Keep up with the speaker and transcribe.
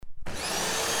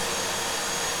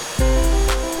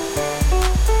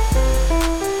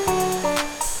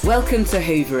Welcome to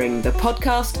Hoovering, the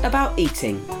podcast about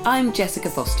eating. I'm Jessica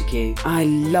Fostekew. I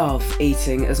love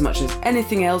eating as much as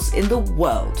anything else in the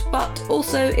world, but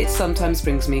also it sometimes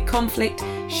brings me conflict,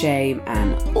 shame,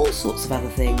 and all sorts of other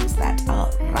things that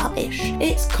are rubbish.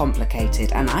 It's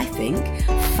complicated and I think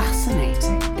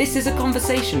fascinating. This is a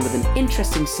conversation with an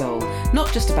interesting soul,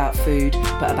 not just about food,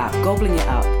 but about gobbling it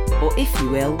up, or if you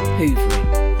will,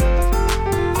 hoovering.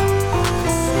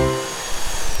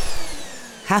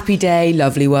 Happy day,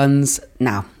 lovely ones.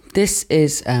 Now, this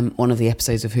is one of the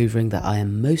episodes of Hoovering that I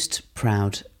am most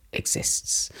proud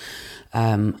exists.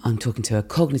 I'm talking to a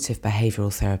cognitive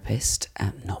behavioural therapist,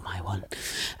 not my one,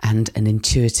 and an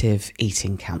intuitive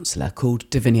eating counsellor called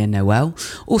Davinia Noel,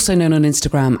 also known on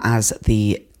Instagram as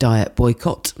the Diet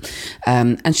Boycott.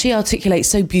 And she articulates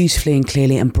so beautifully and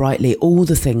clearly and brightly all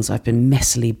the things I've been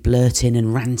messily blurting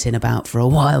and ranting about for a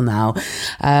while now.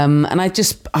 And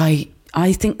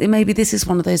I think that maybe this is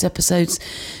one of those episodes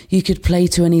you could play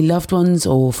to any loved ones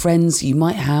or friends you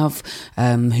might have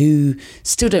who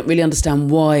still don't really understand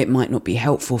why it might not be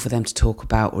helpful for them to talk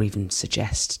about or even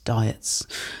suggest diets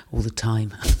all the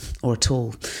time or at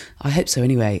all. I hope so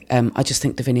anyway. I just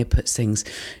think Davinia puts things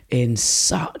in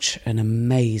such an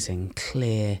amazing,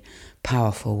 clear,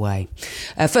 powerful way.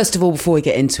 First of all, before we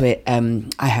get into it,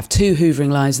 I have 2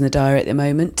 Hoovering Lives in the diary at the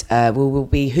moment. We will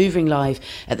be Hoovering Live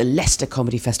at the Leicester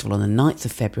Comedy Festival on the 9th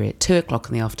of February at 2 o'clock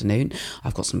in the afternoon.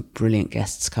 I've got some brilliant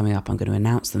guests coming up. I'm going to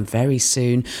announce them very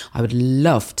soon. I would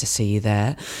love to see you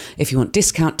there. If you want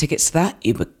discount tickets to that,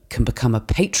 you can become a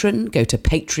patron. Go to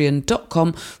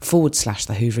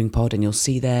patreon.com/the Hoovering Pod and you'll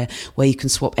see there where you can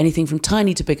swap anything from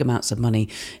tiny to big amounts of money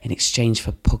in exchange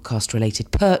for podcast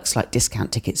related perks like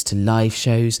discount tickets to live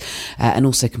shows and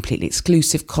also completely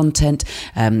exclusive content.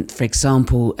 For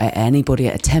example, anybody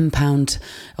at a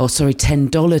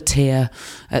 $10 tier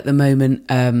at the moment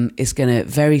is going to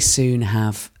very soon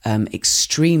have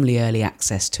extremely early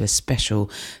access to a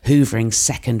special Hoovering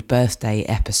second birthday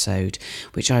episode,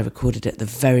 which I recorded at the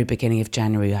very beginning of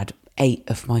January. I had 8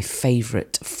 of my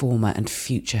favourite former and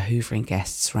future Hoovering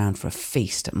guests round for a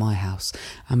feast at my house,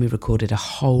 and we recorded a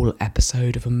whole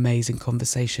episode of amazing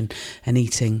conversation and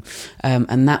eating,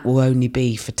 and that will only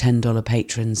be for $10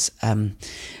 patrons, and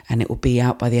it will be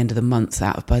out by the end of the month,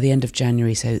 by the end of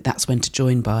January, so that's when to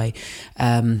join by.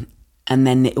 And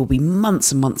then it will be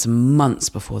months and months and months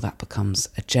before that becomes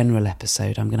a general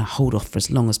episode. I'm going to hold off for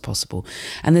as long as possible.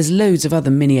 And there's loads of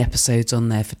other mini episodes on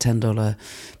there for $10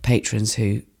 patrons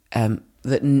who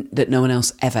that no one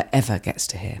else ever gets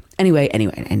to hear. Anyway.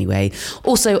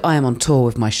 Also, I am on tour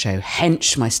with my show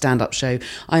Hench, my stand-up show.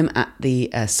 I'm at the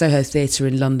Soho Theatre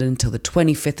in London until the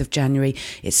 25th of January.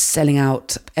 It's selling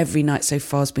out. Every night so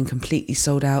far has been completely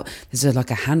sold out. There's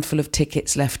like a handful of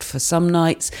tickets left for some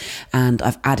nights, and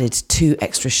I've added 2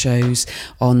 extra shows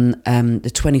on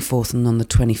the 24th and on the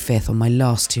 25th on my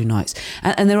last 2 nights.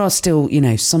 And there are still,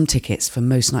 some tickets for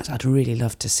most nights I'd really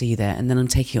love to see there. And then I'm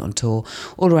taking it on tour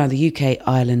all around the UK,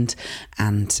 Ireland,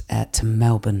 and to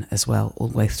Melbourne as well, all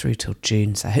the way through till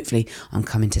June. So hopefully I'm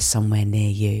coming to somewhere near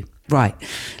you. Right,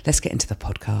 let's get into the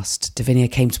podcast.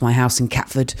 Davinia came to my house in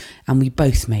Catford and we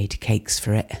both made cakes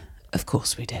for it. Of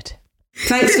course we did.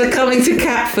 Thanks for coming to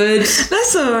Catford.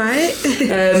 That's all right.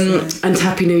 And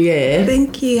Happy New Year.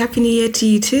 Thank you. Happy New Year to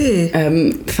you too.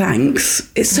 Thanks.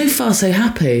 It's so far so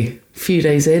happy. A few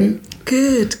days in.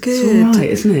 Good. It's all right,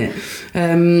 isn't it?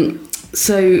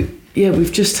 Yeah,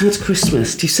 we've just had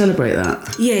Christmas. Do you celebrate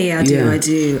that? Yeah, I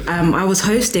do. I was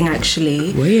hosting,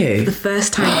 actually. Were you? For the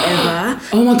first time ever.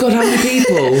 Oh my God, how many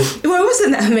people? Well, it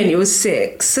wasn't that many. It was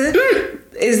 6.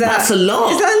 That's a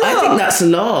lot. Is that a lot? I think that's a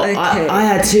lot. Okay. I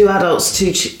had 2 adults,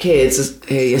 2 kids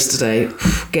here yesterday.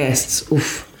 Guests.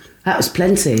 Oof. That was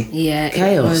plenty. Yeah,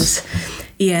 chaos. It was.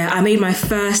 Yeah, I made my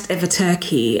first ever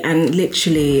turkey, and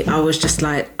literally I was just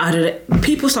like,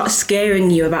 people start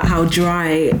scaring you about how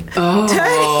dry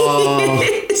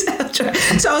turkey is.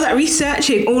 So I was like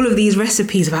researching all of these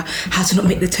recipes about how to not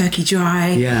make the turkey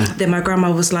dry. Yeah. Then my grandma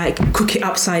was like, cook it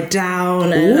upside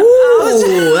down. And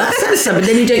ooh, that sounds something.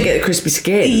 Then you don't get the crispy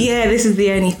skin. Yeah, this is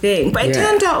the only thing. But it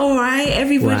turned out all right.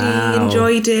 Everybody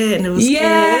enjoyed it, and it was good.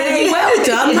 Well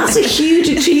done. That's a huge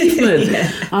achievement.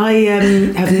 Yeah. I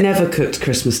have never cooked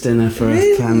Christmas dinner for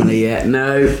a family yet.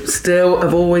 No, still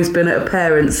have always been at a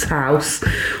parent's house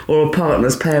or a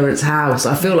partner's parents' house.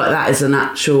 I feel like that is an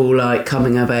actual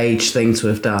coming of age thing to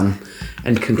have done.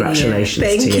 And congratulations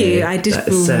to you. Thank you. I did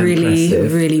feel so really,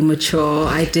 impressive. Really mature.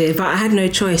 I did. But I had no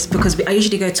choice because I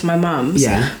usually go to my mum's.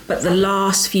 Yeah. But the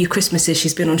last few Christmases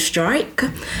she's been on strike.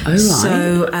 Oh, right.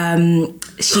 So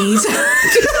she's...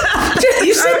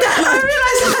 You said that. I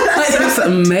realised that. That's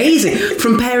amazing.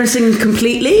 From parenting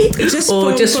completely? Just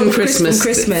from Christmas? From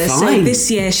Christmas. Fine. So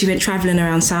this year she went travelling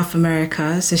around South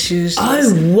America. So she was...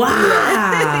 Oh,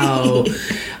 wow.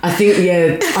 I think,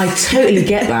 I totally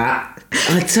get that.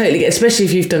 Especially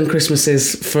if you've done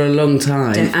Christmases for a long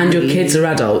time. Definitely. And your kids are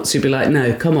adults, you'd be like,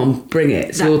 no, come on, bring it,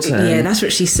 it's your turn. Yeah, that's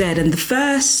what she said. And the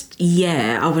first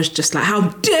year I was just like, how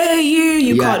dare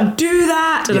you can't do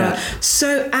that, and I was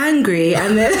so angry.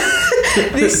 And then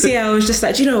this year I was just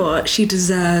like, do you know what, she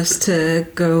deserves to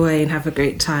go away and have a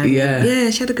great time. She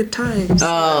had a good time, so.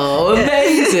 Oh,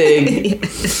 amazing.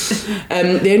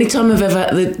 The only time I've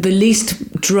ever the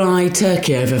least dry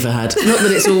turkey I've ever had, not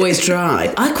that it's always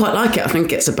dry, I quite like it. I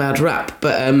think it's a bad rap,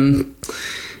 but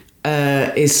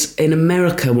is in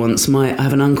America once. I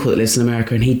have an uncle that lives in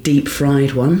America, and he deep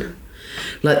fried one.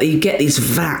 Like, you get these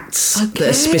vats that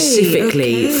are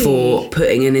specifically for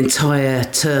putting an entire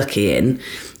turkey in,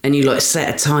 and you like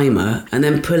set a timer and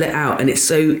then pull it out, and it's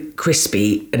so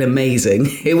crispy and amazing.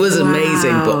 It was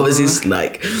amazing, but it was just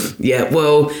like,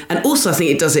 and also I think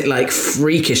it does it like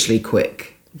freakishly quick.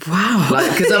 Wow.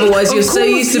 Like, because otherwise you're so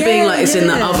used to being like, it's in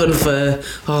the oven for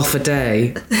half a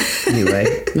day. Anyway,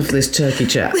 enough of this turkey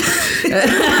chat.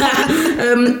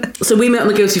 So we met on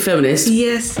The Guilty Feminist.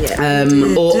 Yes.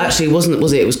 Or actually, was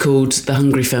it? It was called The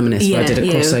Hungry Feminist. Where I did a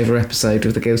crossover episode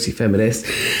with The Guilty Feminist.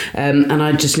 And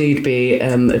I just knew you'd be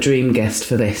a dream guest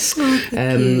for this.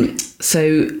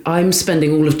 So I'm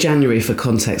spending all of January, for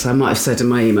context, I might have said in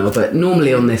my email, but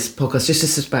normally on this podcast,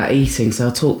 just about eating. So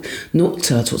I'll talk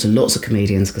to lots of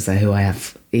comedians because they're who I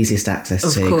have easiest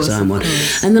access to, because I'm one.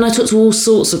 And then I talk to all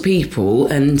sorts of people,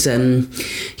 and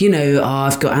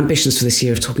I've got ambitions for this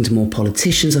year of talking to more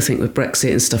politicians, I think, with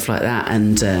Brexit and stuff like that,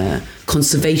 and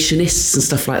conservationists and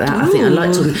stuff like that. I think I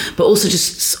like talking, but also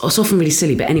just, it's often really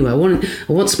silly. But anyway, I want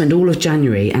to spend all of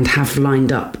January and have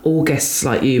lined up all guests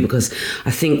like you, because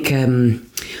I think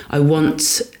I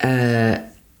want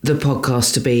the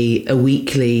podcast to be a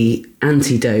weekly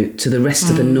antidote to the rest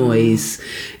of the noise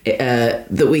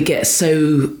that we get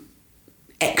so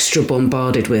extra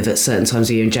bombarded with at certain times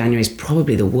of year. And January is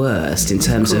probably the worst in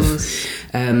terms of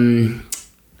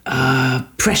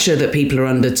pressure that people are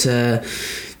under to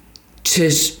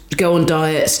go on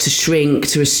diets, to shrink,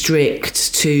 to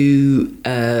restrict, to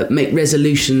make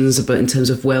resolutions about in terms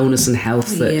of wellness and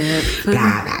health. Blah,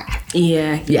 blah. So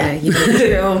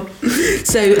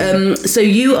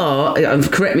you are,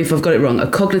 correct me if I've got it wrong, a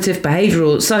cognitive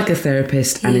behavioural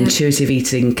psychotherapist and intuitive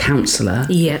eating counsellor.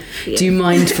 Do you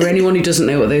mind, for anyone who doesn't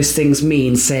know what those things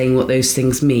mean, saying what those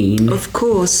things mean? Of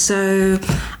course. So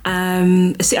a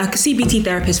CBT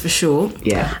therapist for sure.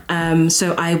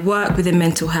 So I work within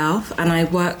mental health, and I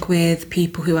work with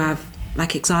people who have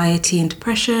like anxiety and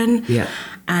depression.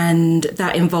 And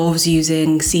that involves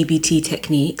using CBT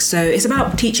techniques. So it's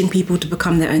about teaching people to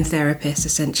become their own therapists,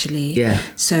 essentially.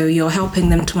 So you're helping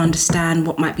them to understand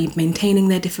what might be maintaining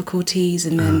their difficulties,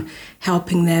 and then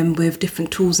helping them with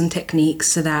different tools and techniques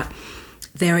so that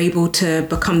they're able to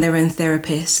become their own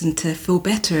therapists and to feel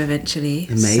better eventually.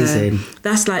 Amazing. So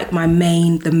that's like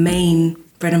the main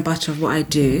bread and butter of what I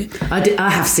do. I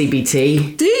have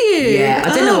CBT. Do you? Yeah, I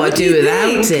don't know what I'd do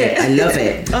without it. I love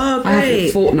it. Oh, great. I have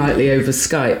it fortnightly over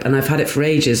Skype, and I've had it for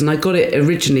ages. And I got it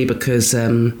originally because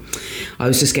I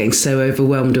was just getting so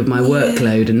overwhelmed with my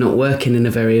workload and not working in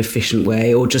a very efficient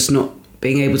way, or just not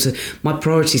being able to, my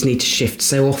priorities need to shift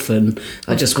so often.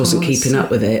 I just wasn't keeping up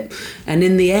with it. And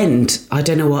in the end, I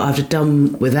don't know what I've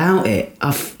done without it.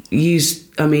 I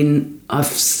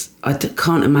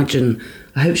can't imagine.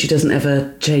 I hope she doesn't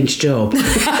ever change job.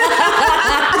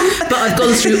 But I've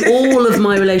gone through all of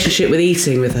my relationship with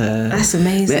eating with her. That's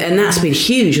amazing. And that's been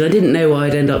huge. And I didn't know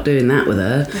I'd end up doing that with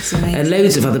her. That's amazing. And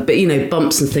loads of other,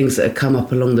 bumps and things that have come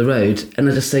up along the road. And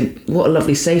I just think, what a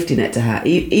lovely safety net to have.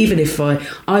 Even if I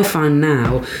find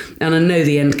now, and I know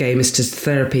the end game is to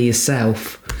therapy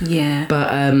yourself. But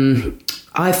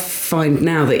I find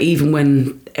now that even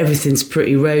when everything's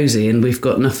pretty rosy and we've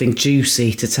got nothing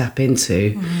juicy to tap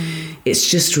into,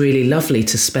 it's just really lovely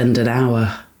to spend an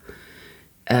hour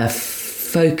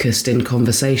focused in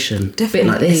conversation. Definitely. A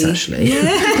bit like this, actually.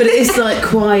 But it is like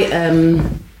quite,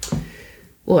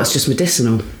 it's just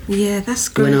medicinal. That's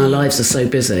great. When our lives are so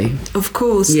busy. Of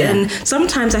course. And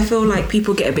sometimes I feel like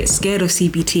people get a bit scared of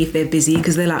CBT if they're busy,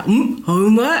 because they're like,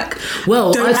 homework?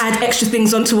 Well, don't add extra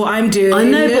things onto what I'm doing. I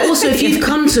know, but also if you've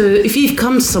come to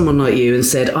someone like you and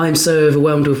said, I'm so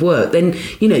overwhelmed with work, then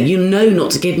you know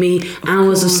not to give me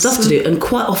hours of stuff to do. And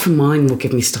quite often mine will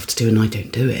give me stuff to do and I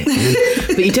don't do it.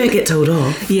 But you don't get told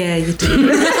off. Yeah, you do.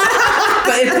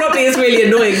 But it probably is really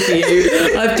annoying for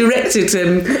you. I've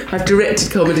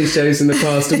directed comedy shows in the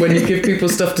past, and when you give people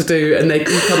stuff to do and they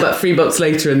can come back 3 months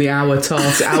later and the hour-long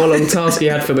task you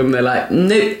had for them, they're like,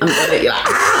 nope, I'm gonna let you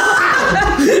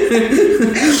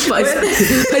But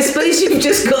I suppose you've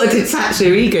just got to detach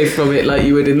your ego from it like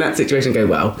you would in that situation and go,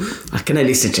 well, I can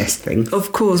only suggest things.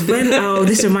 Of course.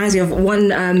 This reminds me of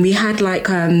one, we had like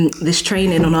this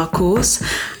training on our course,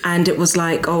 and it was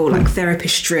like,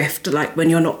 therapist drift, like when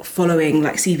you're not following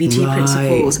like CBT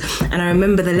principles. And I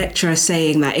remember the lecturer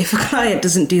saying that if a client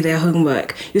doesn't do their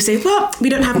homework, you say, well, we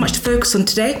don't have much to focus on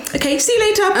today. Okay, see you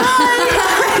later.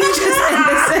 Bye. You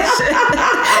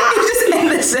just end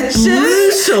the session.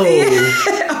 Brutal.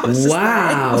 Yeah.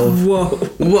 Wow. Like,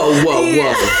 Whoa.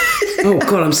 Yeah. Oh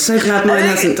God, I'm so glad mine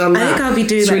hasn't done that. I think I'll be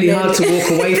doing it's that. It's really hard to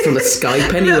walk away from a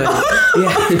Skype anyway.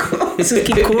 Yeah. So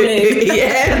keep calling.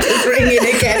 Yeah, just ringing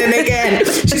again and again.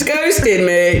 She's ghosting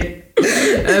me.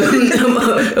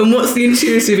 And what's the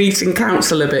intuitive eating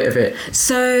counsellor bit of it?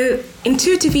 So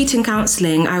intuitive eating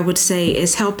counselling, I would say,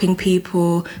 is helping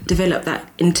people develop that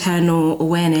internal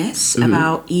awareness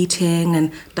about eating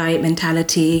and diet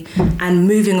mentality and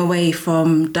moving away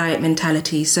from diet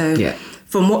mentality. So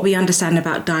from what we understand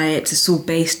about diets, it's all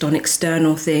based on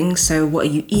external things. So what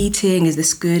are you eating? Is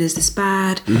this good? Is this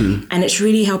bad? And it's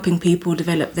really helping people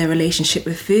develop their relationship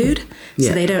with food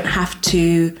so they don't have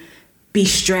to be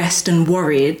stressed and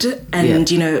worried and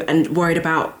and worried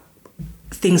about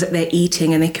things that they're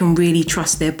eating, and they can really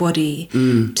trust their body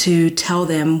to tell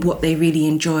them what they really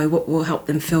enjoy, what will help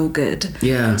them feel good.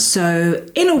 So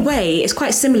in a way it's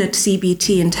quite similar to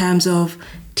CBT in terms of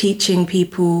teaching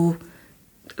people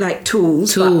like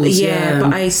tools, but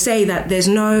I say that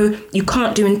you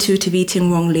can't do intuitive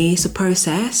eating wrongly. It's a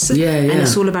process, and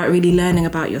it's all about really learning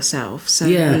about yourself. So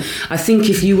I think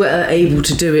if you were able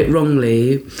to do it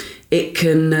wrongly, it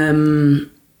can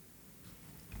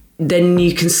then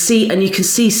you can see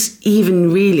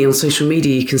even really on social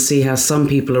media, you can see how some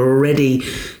people are already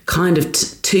kind of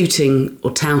tooting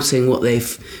or touting what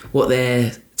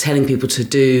they're telling people to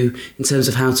do in terms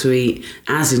of how to eat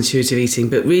as intuitive eating,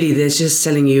 but really they're just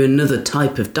selling you another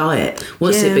type of diet.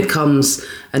 Once it becomes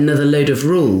another load of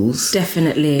rules,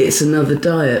 definitely it's another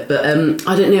diet. But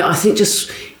I don't know, I think just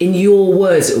in your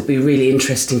words it would be really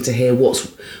interesting to hear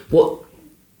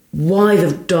why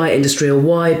the diet industry, or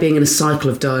why being in a cycle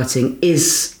of dieting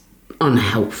is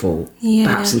unhelpful,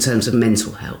 perhaps in terms of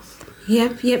mental health.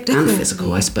 Yep, definitely. And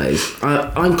physical, I suppose.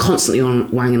 I'm constantly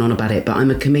wanging on about it, but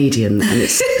I'm a comedian, and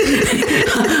it's.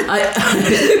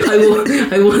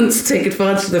 I want to take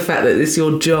advantage of the fact that it's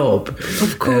your job,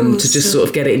 of course, to just sort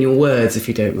of get it in your words, if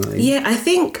you don't mind. Yeah, I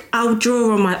think I'll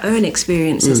draw on my own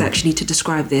experiences actually to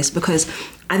describe this, because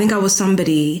I think I was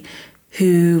somebody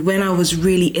who, when I was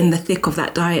really in the thick of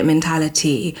that diet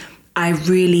mentality, I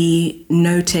really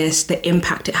noticed the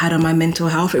impact it had on my mental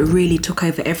health. It really took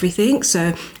over everything.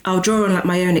 So I'll draw on like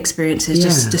my own experiences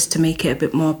just to make it a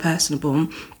bit more personable.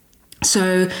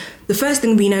 So the first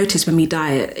thing we notice when we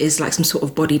diet is like some sort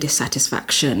of body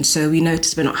dissatisfaction. So we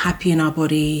notice we're not happy in our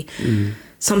body.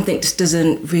 Something just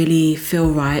doesn't really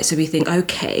feel right. So we think,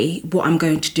 okay, what I'm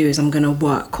going to do is I'm going to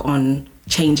work on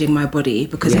changing my body,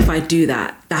 because if I do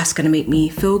that, that's going to make me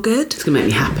feel good. It's going to make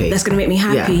me happy. That's going to make me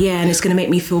happy, and it's going to make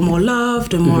me feel more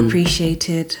loved and more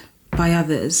appreciated by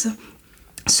others.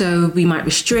 So we might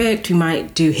restrict, we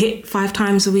might do HIIT 5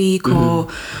 times a week, or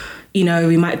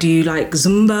we might do like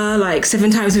Zumba like 7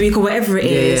 times a week, or whatever it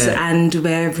is, and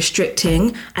we're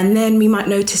restricting, and then we might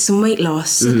notice some weight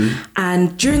loss.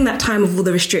 And during that time of all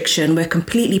the restriction, we're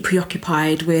completely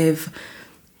preoccupied with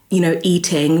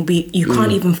eating. You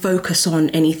can't even focus on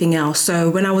anything else. So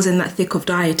when I was in that thick of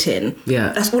dieting,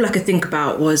 that's all I could think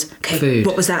about was, okay, food.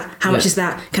 What was that? How much is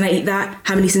that? Can I eat that?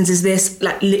 How many sins is this?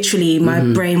 Like literally my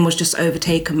brain was just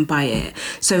overtaken by it.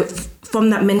 So from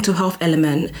that mental health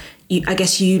element, I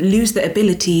guess you lose the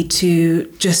ability to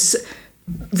just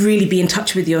really be in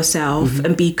touch with yourself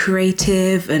and be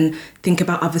creative and think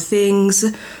about other things.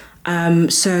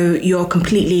 So you're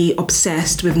completely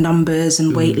obsessed with numbers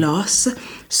and weight loss.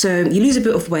 So you lose a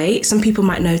bit of weight. Some people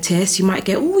might notice. You might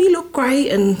get, oh, you look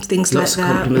great, and things lots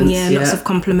like that. Lots of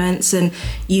compliments, and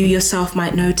you yourself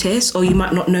might notice, or you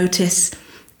might not notice.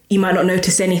 You might not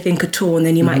notice anything at all, and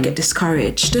then you might get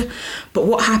discouraged. But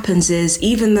what happens is,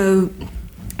 even though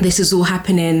this is all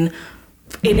happening,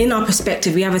 in our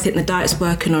perspective, we either think the diet's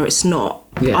working or it's not.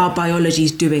 Our biology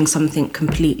is doing something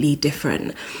completely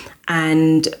different.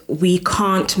 And we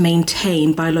can't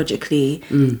maintain biologically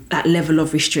that level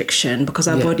of restriction, because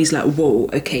our body's like, whoa,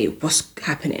 okay, what's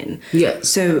happening?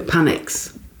 So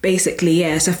panics.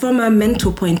 Basically, So from a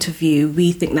mental point of view,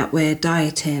 we think that we're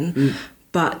dieting,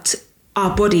 but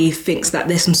our body thinks that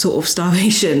there's some sort of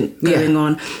starvation going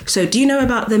on. So do you know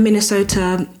about the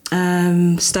Minnesota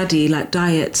study, like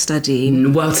diet study?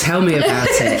 Well, tell me about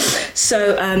it.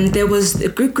 So there was a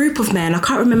group of men. I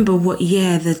can't remember what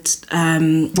year that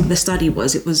the study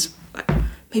was. It was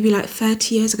maybe like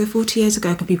 30 years ago, 40 years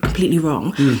ago. I could be completely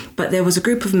wrong. But there was a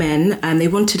group of men and they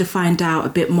wanted to find out a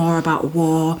bit more about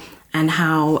war and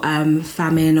how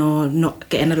famine or not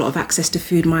getting a lot of access to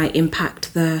food might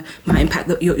impact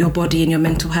your body and your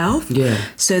mental health. Yeah.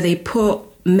 So they put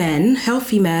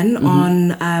healthy men,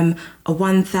 on a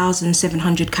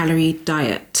 1,700 calorie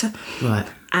diet. Right.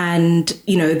 And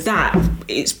that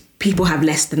it's people have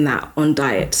less than that on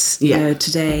diets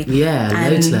today. Yeah,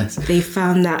 and loads less. They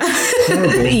found that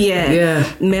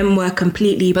horrible. Men were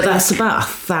completely. But that's about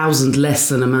 1,000 less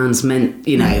than a man's meant.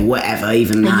 Whatever.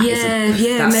 Even that.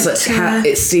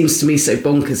 It seems to me so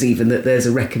bonkers. Even that there's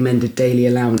a recommended daily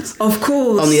allowance. Of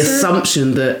course. On the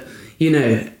assumption that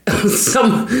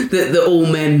that all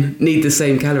men need the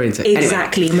same calorie intake.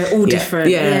 Exactly, anyway. We're all different.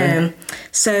 Yeah.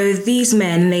 So these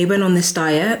men, they went on this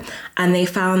diet and they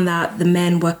found that the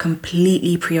men were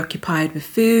completely preoccupied with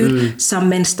food. Some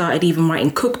men started even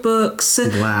writing cookbooks.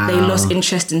 Wow. They lost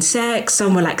interest in sex.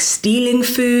 Some were like stealing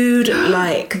food.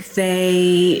 Like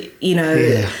they,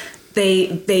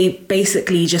 they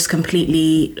basically just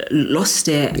completely lost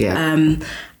it. Yeah.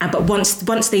 But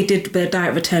once they did their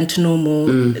diet return to normal,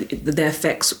 their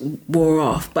effects wore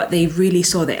off. But they really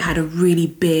saw that it had a really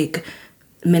big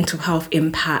mental health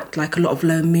impact, like a lot of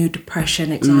low mood,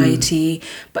 depression, anxiety,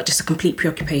 but just a complete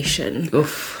preoccupation.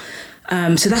 Oof.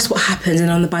 So that's what happens.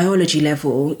 And on the biology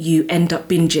level, you end up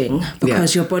binging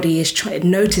because your body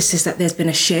notices that there's been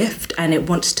a shift and it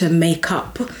wants to make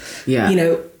up,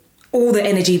 all the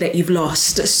energy that you've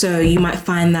lost. So you might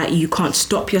find that you can't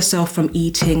stop yourself from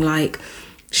eating like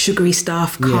sugary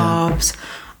stuff, carbs.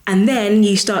 And then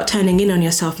you start turning in on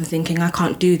yourself and thinking, I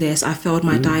can't do this. I failed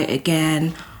my diet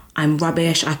again. I'm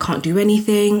rubbish. I can't do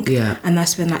anything. Yeah. And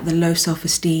that's when like the low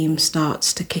self-esteem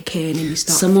starts to kick in and you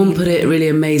start. Someone put it really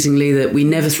amazingly that we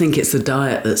never think it's the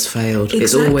diet that's failed. Exactly.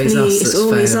 It's always us that's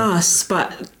failed. It's always us.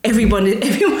 But everyone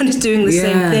is doing the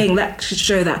same thing. That should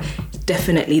show that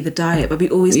definitely the diet, but we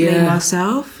always blame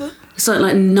ourselves. It's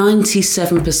like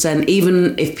 97%,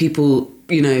 even if people,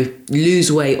 lose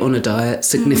weight on a diet,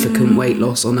 significant weight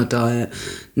loss on a diet,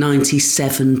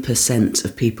 97%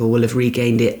 of people will have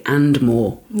regained it and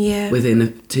more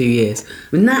within 2 years.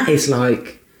 I mean, that is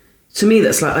like, to me,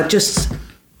 that's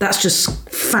just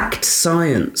fact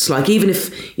science. Like, even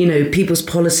if, people's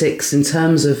politics in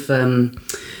terms of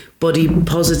body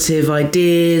positive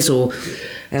ideas or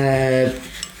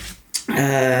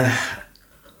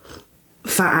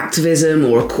fat activism,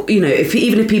 or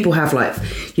even if people have like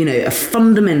a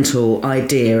fundamental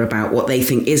idea about what they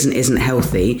think isn't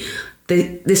healthy,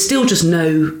 there's still just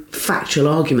no factual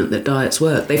argument that diets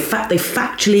work. They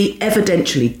factually,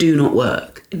 evidentially do not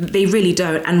work. They really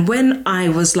don't. And when I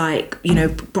was like,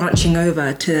 branching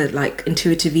over to like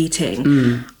intuitive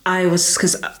eating, I was,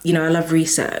 because, I love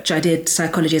research. I did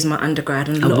psychology as my undergrad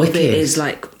and a lot of it is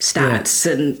like stats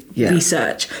and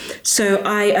research. So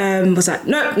I was like,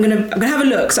 no, I'm gonna have a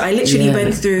look. So I literally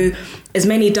went through as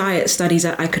many diet studies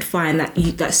that I could find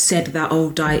that said that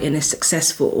dieting is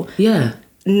successful. Yeah.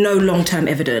 No long-term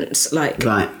evidence. Like,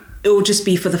 right. It will just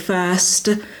be for the first.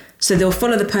 So they'll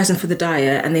follow the person for the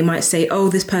diet and they might say,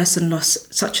 this person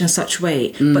lost such and such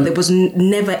weight, but there was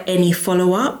never any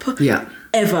follow-up. Yeah.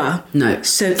 Ever. No.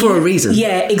 So for a reason.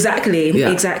 Yeah, exactly. Yeah.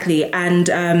 Exactly.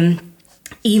 And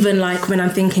even like when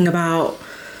I'm thinking about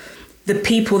the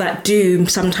people that do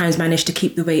sometimes manage to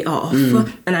keep the weight off,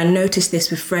 and I notice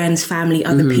this with friends, family,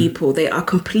 other people, they are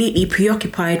completely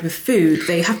preoccupied with food.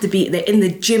 They're in the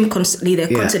gym constantly. They're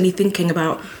constantly thinking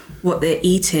about what they're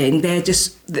eating.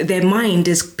 Their mind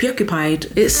is preoccupied.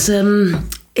 It's a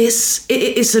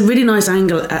really nice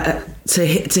angle to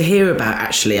hear about,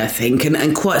 actually, I think,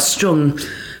 and quite a strong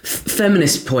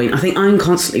feminist point. I think I'm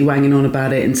constantly wanging on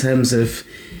about it in terms of,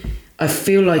 I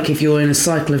feel like if you're in a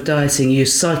cycle of dieting, you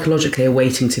psychologically are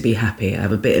waiting to be happy. I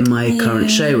have a bit in my current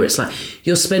show where it's like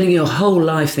you're spending your whole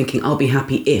life thinking, I'll be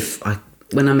happy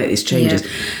when I make these changes.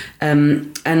 Yeah.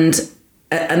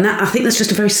 And that, I think that's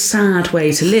just a very sad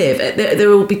way to live. There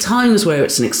will be times where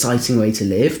it's an exciting way to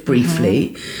live,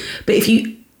 briefly. But if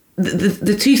you...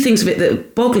 The two things of it that are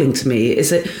boggling to me is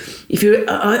that if you...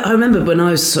 I remember when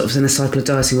I was sort of in a cycle of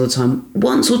dieting all the time,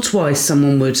 once or twice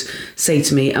someone would say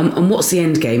to me, and what's the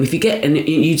end game? If you get... And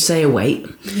you'd say a weight.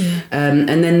 Yeah.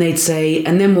 And then they'd say,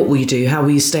 and then what will you do? How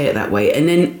will you stay at that weight? And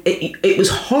then it was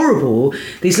horrible.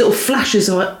 These little flashes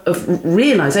of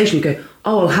realisation. You go,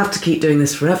 oh, I'll have to keep doing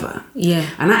this forever. Yeah.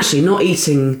 And actually not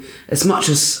eating as much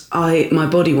as my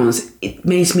body wants, it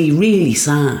makes me really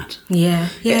sad. Yeah.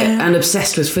 And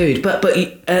obsessed with food. But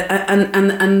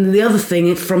and the other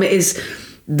thing from it is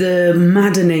the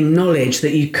maddening knowledge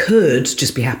that you could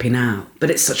just be happy now.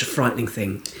 But it's such a frightening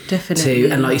thing. Definitely.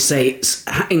 And like you say, it's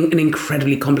an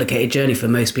incredibly complicated journey for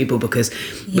most people because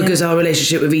our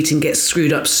relationship with eating gets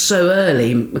screwed up so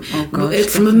early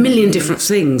from a million different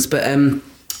things. But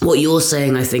what you're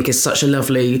saying, I think, is such a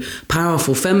lovely,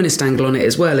 powerful feminist angle on it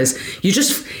as well. Is you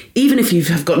just, even if you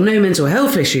have got no mental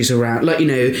health issues around, like you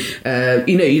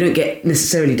don't get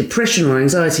necessarily depression or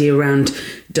anxiety around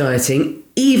dieting.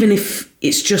 Even if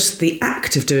it's just the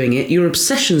act of doing it, your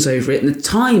obsessions over it and the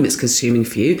time it's consuming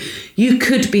for you, you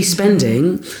could be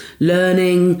spending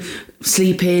learning,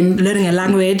 sleeping, learning a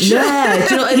language. Yeah,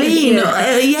 do you know what I mean?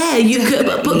 You could,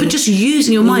 but just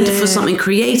using your mind for something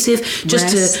creative, just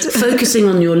to focusing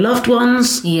on your loved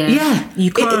ones. Yeah.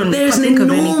 You can't. There's an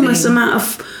enormous amount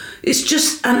of. It's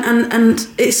just and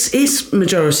it's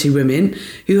majority women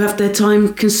who have their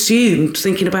time consumed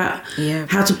thinking about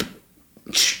how to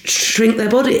shrink their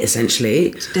body,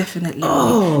 essentially. Definitely.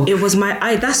 It was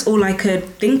that's all I could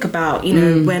think about,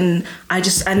 when I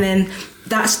just, and then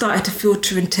that started to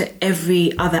filter into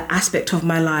every other aspect of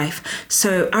my life.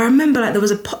 So I remember there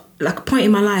was a point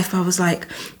in my life I was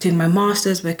doing my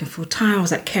masters, working full time, I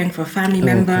was caring for a family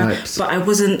member, but I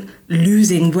wasn't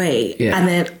losing weight. And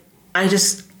then I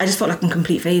just felt like I'm a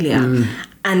complete failure.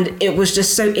 And it was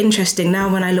just so interesting now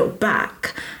when I look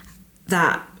back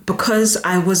that because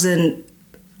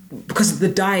of the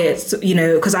diet,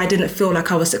 because I didn't feel like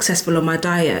I was successful on my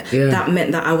diet, that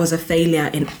meant that I was a failure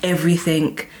in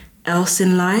everything else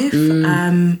in life.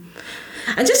 And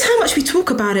just how much we talk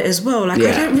about it as well. I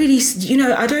don't really,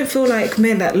 I don't feel like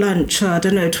men at lunch, I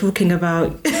don't know, talking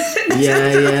about...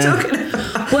 talking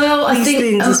about well, I think...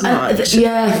 things as much.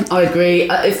 I agree.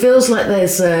 It feels like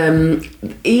there's...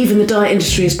 even the diet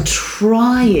industry is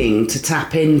trying to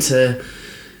tap into...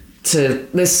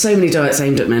 there's so many diets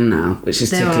aimed at men now, which is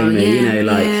tickling me.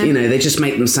 They just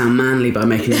make them sound manly by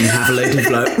making them have a load of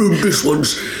this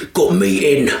one's got meat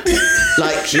in.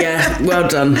 Well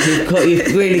done.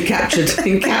 You've really captured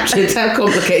how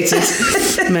complicated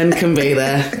men can be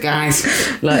there, guys.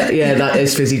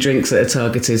 Those fizzy drinks that are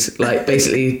targeted,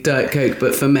 basically Diet Coke,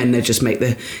 but for men they just make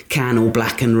the can all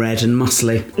black and red and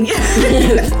muscly.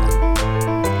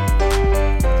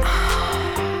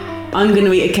 I'm going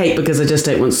to eat a cake because I just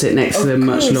don't want to sit next to them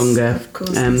much longer. Of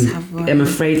course, let's have one. I'm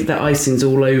afraid that icing's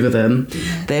all over them.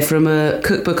 Yeah. They're from a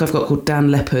cookbook I've got called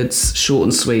Dan Leppard's Short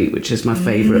and Sweet, which is my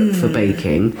favourite for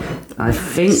baking. I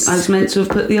think I was meant to have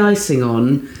put the icing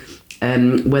on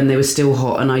when they were still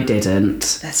hot and I didn't.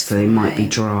 So they might be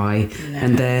dry. No.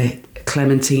 And they're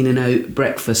clementine and oat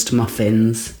breakfast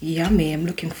muffins. Yummy, I'm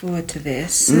looking forward to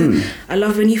this. I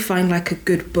love when you find a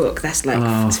good book that's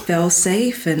fail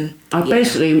safe and...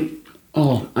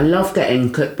 I love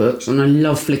getting cookbooks and I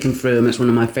love flicking through them. It's one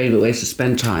of my favourite ways to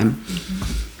spend time.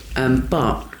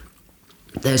 But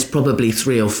there's probably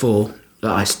 3 or 4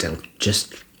 that I still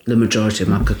just... The majority of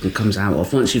my cooking comes out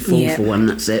of. Once you fall for one,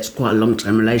 that's it. It's quite a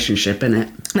long-term relationship, isn't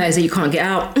it? That is it, you can't get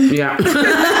out. Yeah.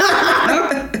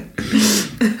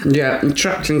 I'm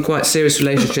trapped in quite serious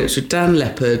relationships with Dan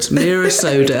Leppard, Mira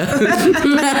Soda,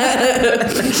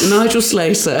 Nigel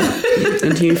Slater,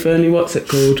 and Hugh Fernley. What's it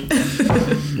called?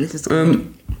 This is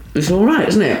good. It's all right,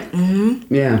 isn't it?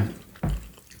 Mm-hmm. Yeah.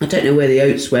 I don't know where the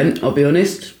oats went, I'll be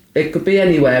honest. It could be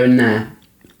anywhere in there.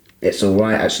 It's all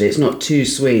right, actually. It's not too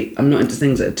sweet. I'm not into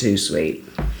things that are too sweet.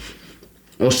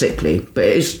 Or sickly, but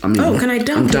it is... can I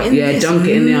dunk it in this? Dunk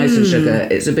it in the ice and sugar.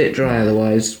 It's a bit dry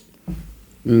otherwise.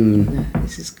 No,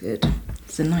 this is good.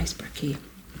 It's a nice brekkie.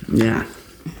 Yeah.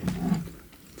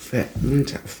 Fit. I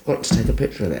forgot to take a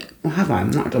picture of it. Or have I? I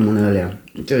might have done one earlier.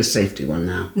 I'll do a safety one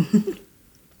now.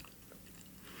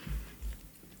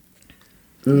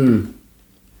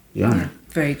 Yeah.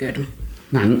 Very good.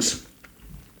 Thanks.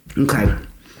 Okay.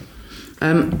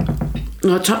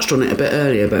 I touched on it a bit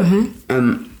earlier, but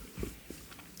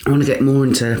I want to get more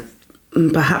into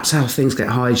perhaps how things get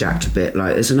hijacked a bit.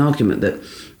 There's an argument that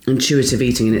intuitive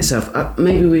eating in itself,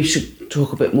 maybe we should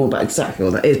talk a bit more about exactly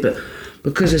what that is, but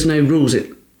because there's no rules,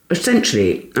 it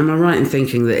essentially, am I right in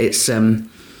thinking that it's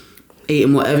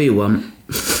eating whatever you want,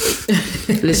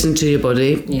 listen to your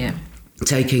body,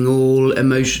 taking all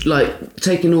emotion,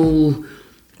 taking all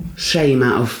shame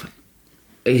out of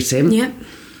eating,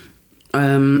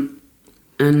 and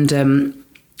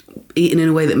eating in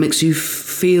a way that makes you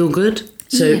feel good.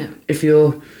 So if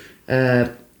you're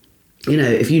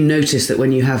if you notice that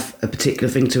when you have a particular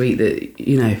thing to eat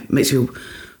that makes you feel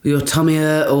your tummy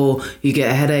hurt or you get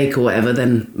a headache or whatever,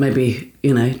 then maybe,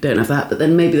 don't have that. But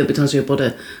then maybe there'll be times your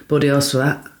body asks for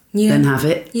that, then have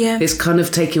it. Yeah. It's kind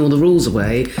of taking all the rules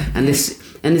away. And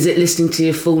and is it listening to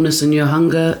your fullness and your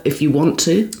hunger if you want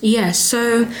to? Yeah,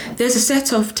 so there's a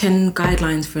set of 10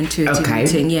 guidelines for intuitive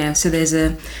eating. Yeah, so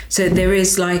there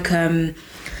is like,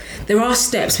 there are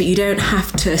steps, but you don't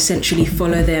have to essentially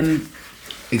follow them.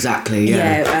 Exactly,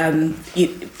 yeah.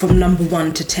 From number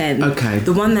 1 to 10. Okay.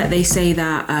 The one that they say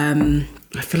that...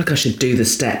 I feel like I should do the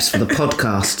steps for the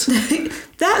podcast.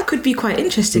 That could be quite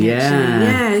interesting,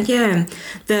 actually. Yeah.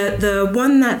 The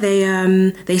one that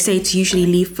they say to usually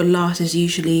leave for last is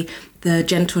usually the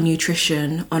gentle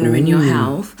nutrition, honouring your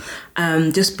health.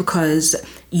 Just because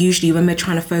usually when we're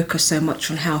trying to focus so much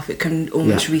on health, it can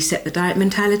almost reset the diet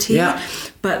mentality. Yeah.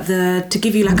 But to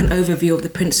give you like an overview of the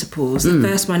principles, the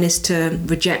first one is to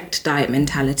reject diet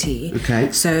mentality.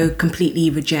 Okay. So completely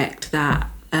reject that.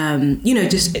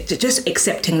 Just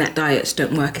accepting that diets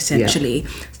don't work, essentially.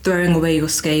 Throwing away your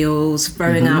scales,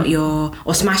 throwing out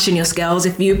or smashing your scales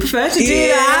if you prefer to do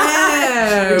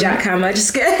that. Jackhammer,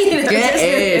 just get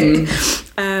in.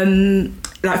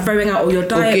 Like throwing out all your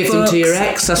diet or give books. them to your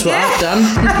ex. That's what I've done.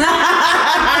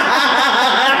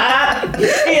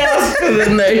 He asked for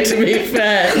them though, to be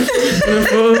fair. And I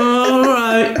thought, all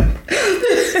right.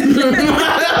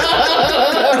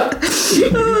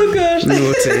 Oh gosh.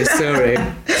 Naughty, sorry.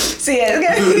 So yeah,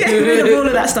 get rid of all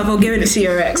of that stuff or giving it to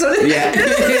your ex. Yeah.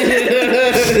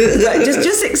 Like,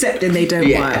 just accepting they don't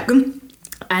work.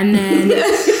 And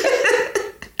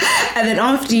then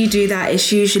after you do that,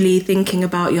 it's usually thinking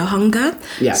about your hunger.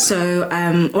 Yeah. So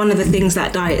one of the things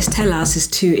that diets tell us is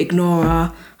to ignore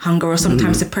our hunger or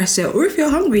sometimes suppress it. Or if you're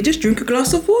hungry, just drink a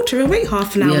glass of water and wait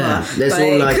half an hour. Yeah, there's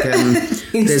all like,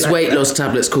 there's weight loss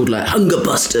tablets called like Hunger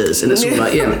Busters. And it's all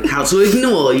like, how to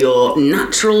ignore your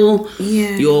natural,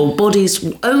 your body's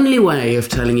only way of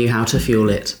telling you how to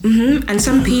fuel it. Mm-hmm. And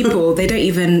some people, they don't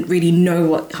even really know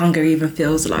what hunger even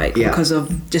feels like because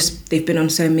of just, they've been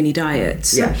on so many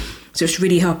diets. Yeah. So it's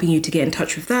really helping you to get in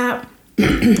touch with that.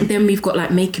 Then we've got like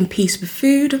making peace with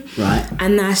food. Right.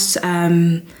 And that's,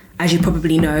 as you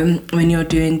probably know, when you're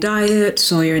doing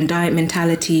diets or you're in diet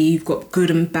mentality, you've got good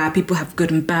and bad. People have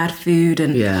good and bad food.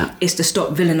 And it's to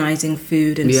stop villainizing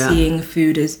food and seeing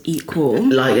food as equal.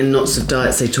 Like in lots of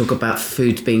diets, they talk about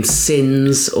food being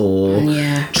sins or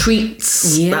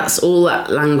treats. Yeah. That's all that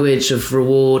language of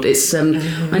reward. It's I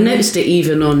noticed it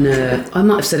even on, I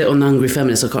might have said it on The Hungry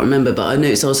Feminist, I can't remember, but I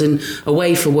noticed I was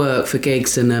away for work, for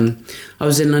gigs, and I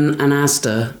was in an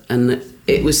Asda, and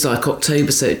it was like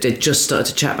October, so it just started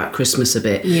to chat about Christmas a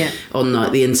bit on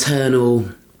like the internal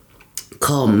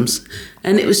comms,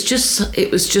 and it was just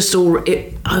all.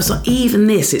 I was like, even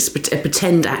this, it's a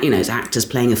pretend, it's actors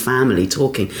playing a family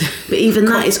talking, but even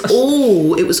that,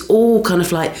 it was all kind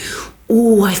of like,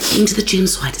 oh, I've been to the gym,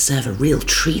 so I deserve a real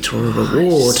treat or a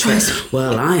reward.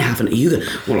 Well, I haven't. Are you going?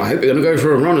 Well, I hope you're going to go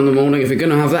for a run in the morning if you're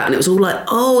going to have that. And it was all like,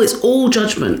 oh, it's all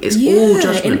judgment. It's all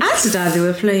judgment. In Asda, they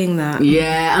were playing that.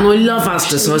 Yeah, and I love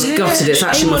Asda, so I was gutted. It's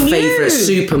actually my favourite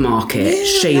supermarket. Yeah,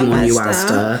 shame on you,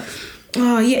 Asda.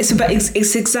 Oh yeah, but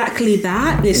it's exactly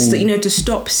that. It's to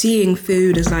stop seeing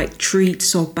food as like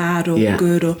treats or bad or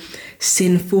good or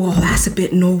sinful. Oh, that's a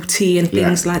bit naughty and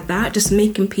things like that. Just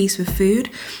making peace with food.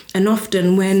 And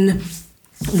often when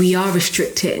we are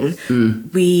restricting,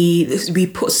 we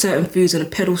put certain foods on a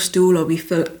pedestal, or we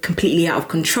feel completely out of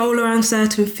control around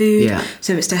certain food. Yeah.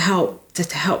 So it's to help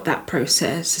that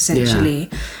process, essentially.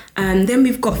 Yeah. And then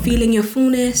we've got feeling your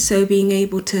fullness, so being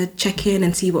able to check in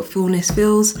and see what fullness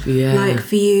feels like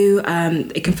for you.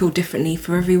 It can feel differently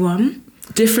for everyone.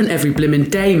 Different every blimmin'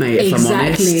 day, mate, if I'm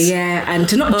honest. Exactly, yeah. And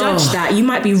to not judge that, you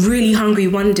might be really hungry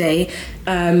one day,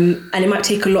 and it might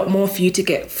take a lot more for you to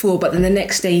get full, but then the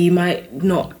next day you might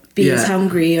not be as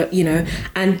hungry,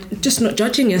 and just not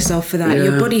judging yourself for that.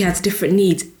 Your body has different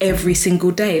needs every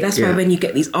single day. That's why when you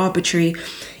get these arbitrary,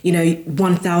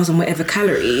 1,000 whatever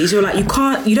calories, you're like, you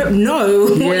don't know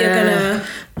what you're gonna...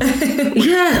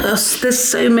 There's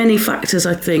so many factors,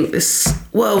 I think.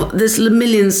 There's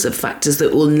millions of factors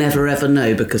that we'll never ever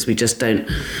know, because we're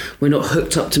not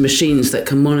hooked up to machines that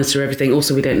can monitor everything.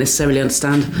 Also, we don't necessarily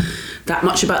understand that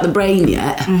much about the brain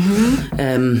yet.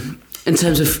 Mm-hmm. In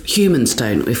terms of humans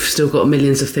we've still got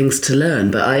millions of things to learn,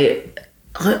 but I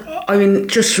mean,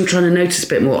 just from trying to notice a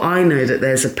bit more, I know that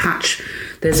there's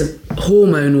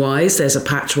hormone-wise, there's a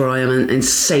patch where I am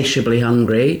insatiably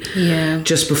hungry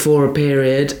just before a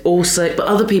period. Also, but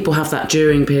other people have that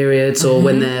during periods or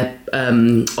when they're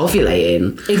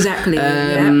ovulating. Exactly.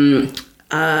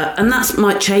 and that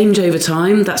might change over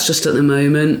time. That's just at the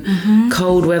moment.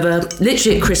 Cold weather,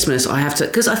 literally at Christmas, I have to,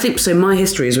 because I think, so my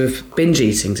history is with binge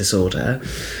eating disorder,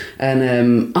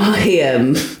 and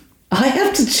I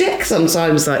have to check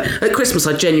sometimes, like at Christmas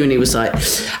I genuinely was like,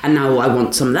 and now I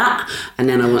want some of that, and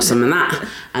then I want some of that,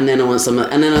 and then I want some of,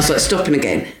 and then I was like stopping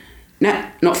again. No,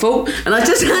 not full. And I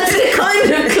just had to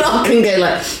kind of clock and go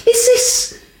like, is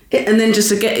this? And then just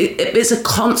to get, it's a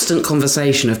constant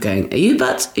conversation of going, are you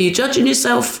judging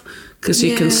yourself? Because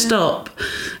you can stop.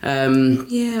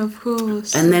 Yeah, of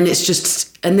course. And then it's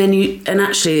just, and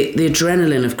actually the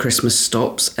adrenaline of Christmas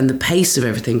stops and the pace of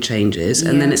everything changes.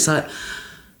 And then it's like,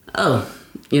 oh,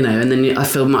 and then I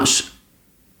feel much,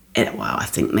 well, I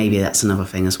think maybe that's another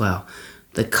thing as well.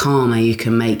 The calmer you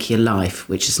can make your life,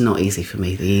 which is not easy for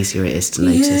me, the easier it is to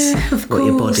notice what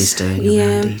your body's doing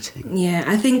around eating. Yeah,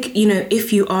 I think,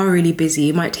 if you are really busy,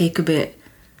 it might take a bit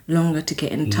longer to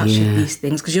get in touch with these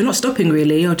things, because you're not stopping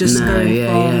really, you're just going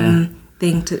from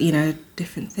thing to,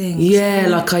 different things. Yeah,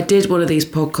 like I did one of these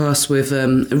podcasts with a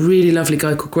really lovely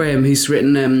guy called Graham, who's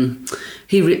written,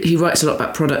 he writes a lot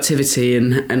about productivity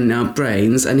and our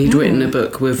brains, and he'd written a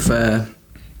book with a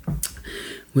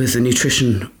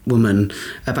nutrition woman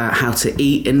about how to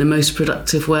eat in the most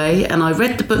productive way. And I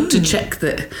read the book to check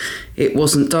that it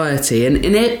wasn't diety. And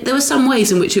in it, there were some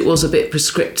ways in which it was a bit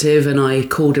prescriptive, and I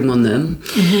called him on them.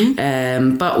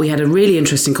 But we had a really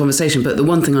interesting conversation. But the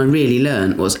one thing I really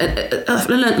learned was, I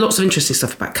learned lots of interesting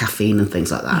stuff about caffeine and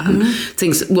things like that. And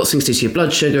what things do to your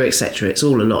blood sugar, etc. It's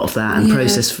all a lot of that, and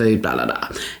processed food, blah, blah, blah.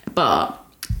 But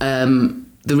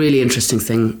the really interesting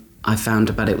thing I found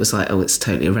about it was like, it's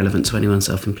totally irrelevant to anyone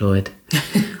self-employed.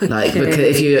 Like,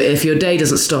 because if your day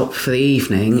doesn't stop for the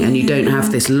evening and you don't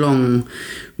have this long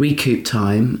recoup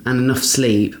time and enough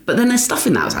sleep, but then there's stuff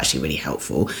in that that's actually really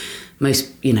helpful.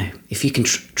 Most, if you can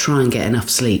try and get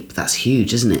enough sleep, that's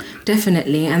huge, isn't it?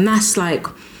 Definitely. And that's like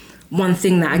one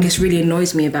thing that I guess really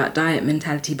annoys me about diet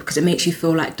mentality, because it makes you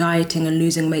feel like dieting and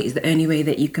losing weight is the only way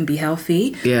that you can be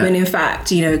healthy. Yeah. When in fact,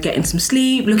 getting some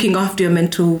sleep, looking after your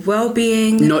mental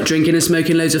well-being. Not drinking and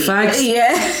smoking loads of fags.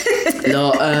 Yeah.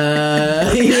 Not,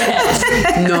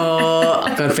 no,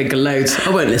 I can't think of loads. I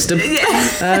won't list them.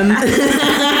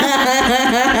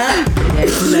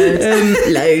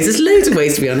 Loads. There's loads of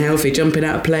ways to be unhealthy. Jumping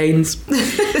out of planes.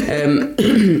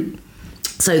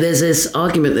 So there's this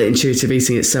argument that intuitive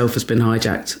eating itself has been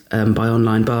hijacked by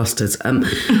online bastards.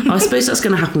 I suppose that's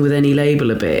going to happen with any label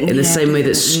a bit, in the same way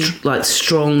that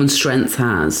strong and strength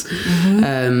has.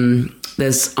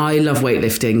 I love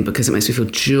weightlifting because it makes me feel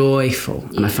joyful,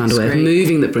 and I found a way of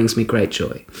moving that brings me great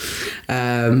joy.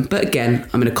 But again,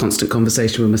 I'm in a constant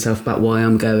conversation with myself about why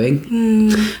I'm going.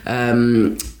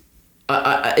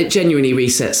 It genuinely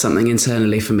resets something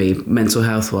internally for me, mental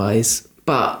health wise.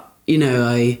 But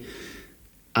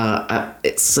I'm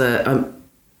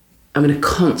in a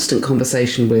constant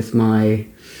conversation with my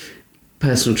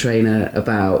personal trainer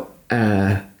about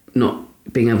not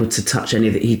being able to touch any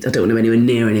of the. I don't want to anywhere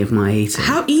near any of my eating.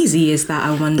 How easy is that,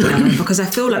 I wonder? Because I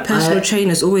feel like personal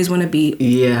trainers always want to be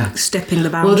stepping the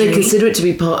boundary. Well, they consider it to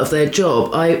be part of their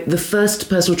job. The first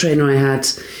personal trainer I had,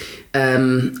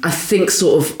 I think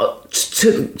sort of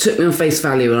took me on face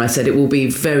value, and I said it will be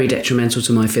very detrimental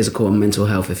to my physical and mental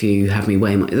health if you have me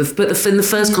weigh my. But in the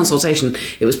first consultation,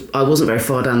 I wasn't very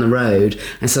far down the road,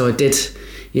 and so I did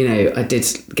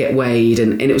get weighed,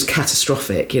 and it was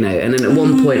catastrophic, and then at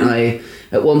one point, and I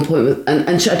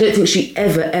don't think she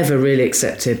ever really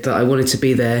accepted that I wanted to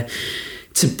be there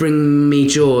to bring me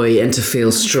joy and to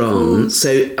feel strong.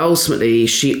 So ultimately,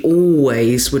 she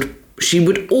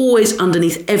would always,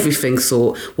 underneath everything,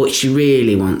 thought what she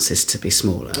really wants is to be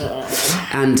smaller.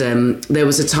 And there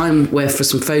was a time where, for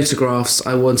some photographs,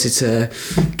 I wanted to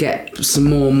get some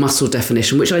more muscle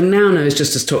definition, which I now know is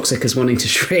just as toxic as wanting to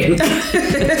shrink.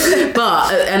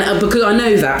 But because I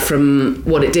know that from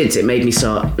what it did, it made me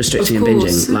start restricting and binging,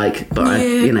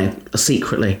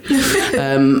 secretly.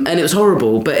 And it was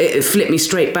horrible, but it flipped me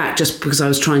straight back just because I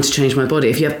was trying to change my body.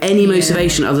 If you have any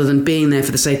motivation other than being there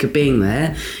for the sake of being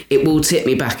there, it will tip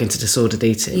me back into disordered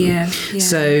eating.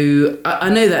 So I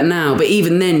know that now, but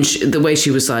even then, the way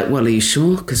she was like, well, are you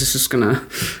sure? Because this is gonna,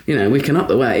 we can up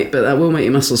the weight, but that will make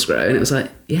your muscles grow. And it was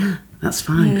like, yeah, that's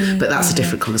fine. But that's a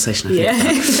different conversation, I think,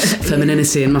 about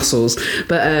femininity and muscles.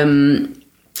 But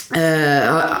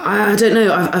I don't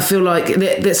know. I feel like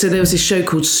so there was this show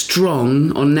called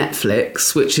Strong on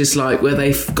Netflix, which is like where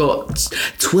they've got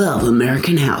 12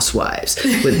 American housewives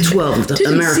with 12 of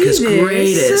America's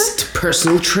greatest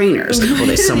personal trainers. Well,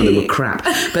 there's some of them were crap,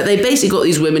 but they basically got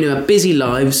these women who have busy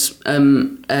lives,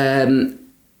 and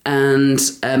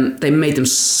they made them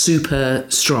super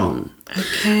strong.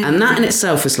 Okay. And that in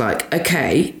itself was like,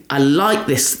 okay, I like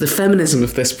this, the feminism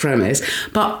of this premise,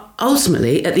 but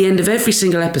ultimately at the end of every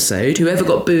single episode, whoever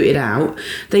got booted out,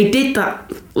 they did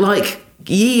that like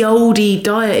ye oldie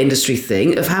diet industry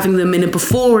thing of having them in a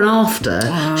before and after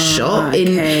shot,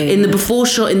 in the before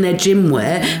shot in their gym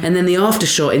wear, and then the after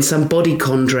shot in some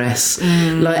bodycon dress,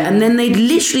 like, and then they'd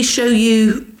literally show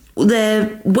you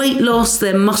their weight loss,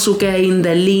 their muscle gain,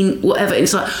 their lean, whatever.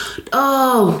 It's like,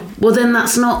 oh, well then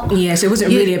that's not... Yeah, so it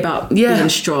wasn't really about being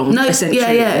strong, no,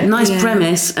 essentially. Nice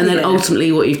premise. And then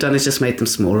ultimately what you've done is just made them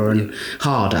smaller and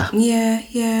harder.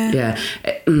 Yeah.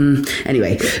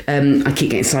 Anyway, I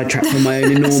keep getting sidetracked from my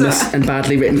own enormous and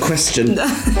badly written question. Say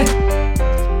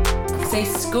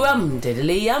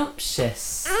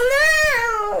scrumdiddly-umptious.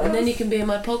 And then you can be in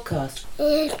my podcast.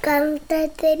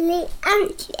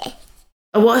 Scrumdiddly-umptious.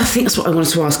 Well, I think that's what I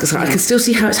wanted to ask. I can still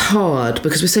see how it's hard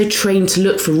because we're so trained to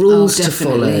look for rules to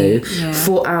follow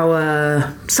for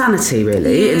our sanity,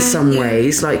 really, in some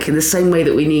ways. Like in the same way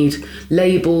that we need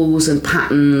labels and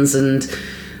patterns and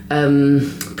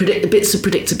bits of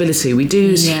predictability. We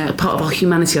do, a part of our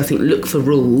humanity, I think, look for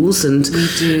rules. And we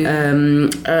do.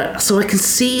 So I can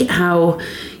see how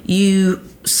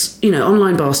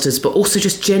online bastards, but also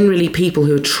just generally people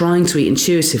who are trying to eat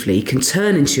intuitively can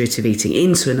turn intuitive eating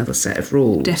into another set of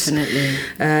rules. Definitely.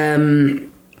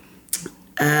 And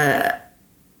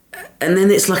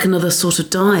then it's like another sort of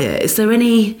diet. Is there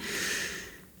any...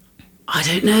 I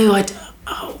don't know.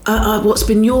 What's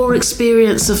been your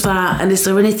experience of that? And is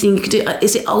there anything you could do?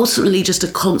 Is it ultimately just a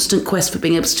constant quest for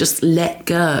being able to just let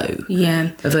go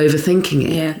of overthinking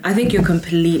it? Yeah, I think you're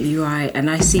completely right. And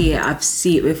I see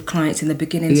it with clients in the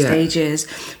beginning stages.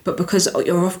 But because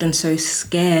you're often so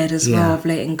scared as well of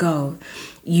letting go,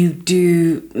 you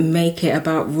do make it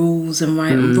about rules and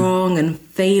right and wrong and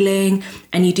failing.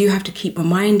 And you do have to keep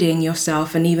reminding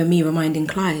yourself, and even me reminding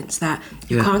clients, that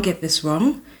you can't get this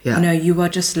wrong. Yeah. You are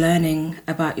just learning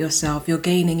about yourself. You're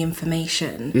gaining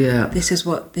information. Yeah. This is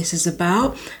what this is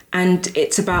about. And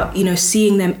it's about,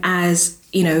 seeing them as,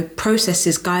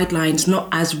 processes, guidelines, not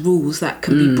as rules that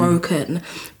can be broken,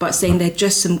 but saying they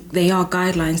are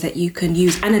guidelines that you can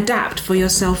use and adapt for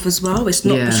yourself as well. It's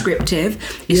not prescriptive.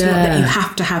 It's not that you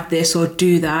have to have this or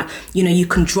do that. You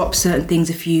can drop certain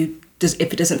things if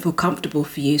it doesn't feel comfortable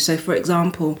for you. So, for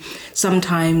example,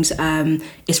 sometimes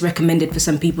it's recommended for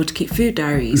some people to keep food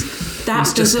diaries.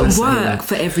 That doesn't work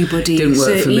for everybody. Didn't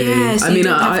work for me.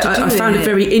 I found it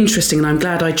very interesting, and I'm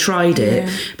glad I tried it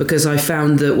because I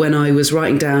found that when I was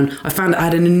writing down, I found that I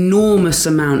had an enormous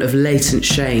amount of latent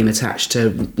shame attached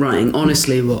to writing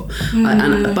honestly but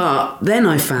then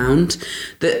I found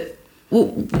that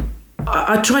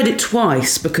I tried it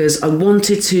twice because I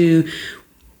wanted to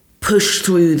push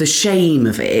through the shame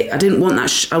of it. I didn't want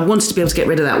that. I wanted to be able to get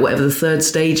rid of that, whatever the third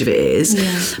stage of it is.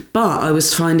 Yeah. But I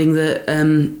was finding that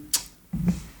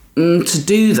to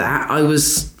do that, I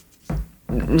was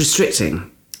restricting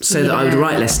so that I would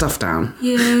write less stuff down.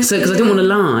 Yeah. So because I didn't want to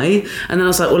lie, and then I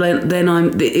was like, well, then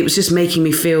it was just making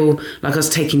me feel like I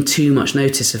was taking too much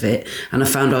notice of it, and I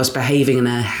found I was behaving in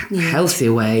a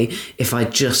healthier way if I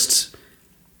just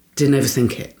didn't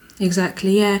overthink it.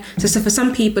 Exactly, yeah. So for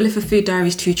some people, if a food diary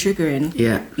is too triggering,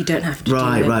 you don't have to do it.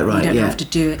 Right. You don't have to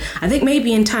do it. I think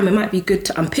maybe in time it might be good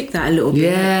to unpick that a little bit.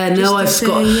 Yeah, no, I've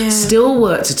got still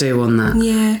work to do on that.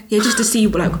 Yeah, just to see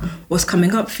what's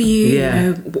coming up for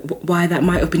you, why that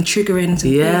might have been triggering some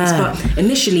things. But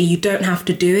initially, you don't have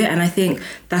to do it, and I think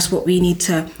that's what we need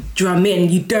to drum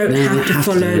in. You don't have to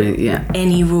follow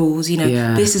any rules.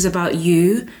 This is about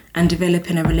you and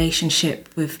developing a relationship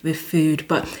with food.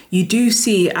 But you do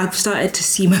see, I've started to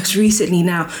see most recently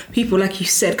now, people, like you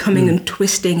said, coming and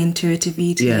twisting intuitive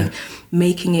eating,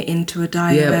 making it into a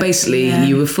diet. Yeah, basically,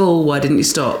 you were full, why didn't you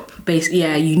stop?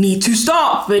 You need to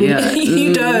stop, and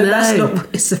you don't. No. That's not what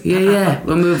it's about. Yeah.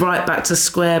 When we were right back to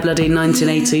square bloody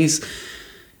 1980s,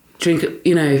 drink,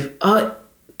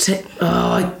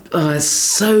 it's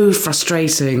so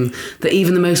frustrating that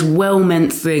even the most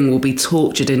well-meant thing will be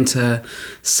tortured into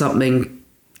something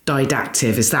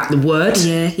didactic. Is that the word?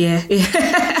 Yeah.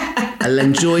 I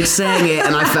enjoyed saying it,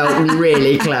 and I felt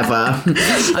really clever.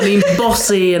 I mean,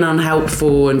 bossy and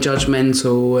unhelpful and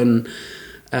judgmental and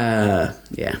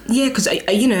Yeah, because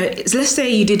let's say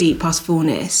you did eat past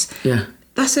fullness. Yeah.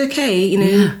 That's okay,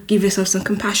 give yourself some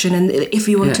compassion, and if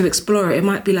you want to explore it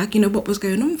might be like, what was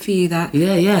going on for you that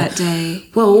day.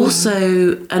 Well,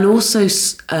 also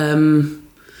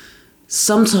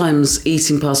sometimes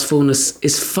eating past fullness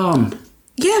is fun.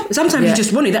 Yeah, sometimes you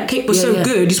just want it. That cake was so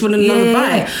good, you just want another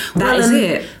bite. That is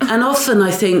it. And often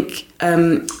I think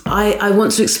I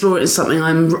want to explore it as something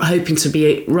I'm hoping to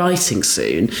be writing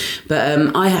soon.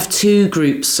 But I have 2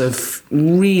 groups of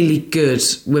really good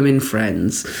women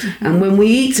friends. Mm-hmm. And when we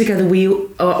eat together,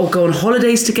 or go on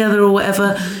holidays together or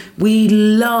whatever, we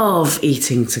love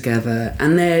eating together.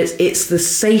 And it's the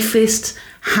safest,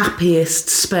 happiest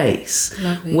space.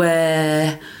 Lovely.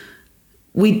 Where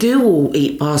we do all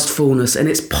eat past fullness, and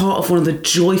it's part of one of the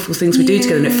joyful things we do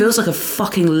together, and it feels like a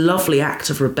fucking lovely act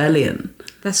of rebellion.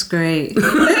 That's great.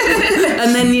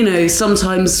 And then,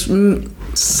 sometimes,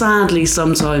 sadly,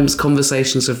 sometimes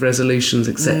conversations of resolutions,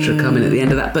 etc., come in at the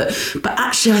end of that. But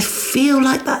actually, I feel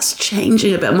like that's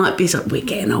changing a bit. It might be like we're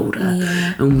getting older,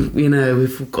 and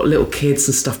we've got little kids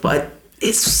and stuff. But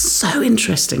it's so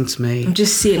interesting to me. I'm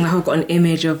just seeing, like, I've got an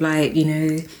image of, like,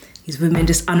 these women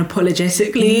just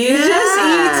unapologetically just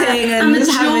eating and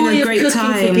just having a great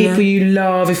time. For people you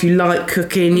love, if you like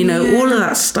cooking, all of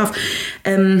that stuff.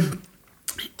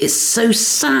 It's so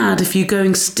sad if you're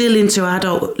going still into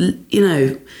adult,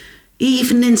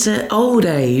 even into old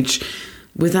age,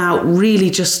 without really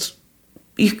there's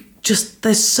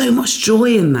so much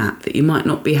joy in that you might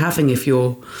not be having if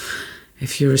you're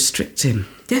restricting.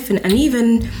 Definitely. And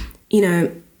even,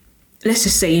 let's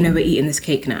just say, we're eating this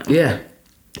cake now. Yeah.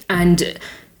 And,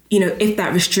 if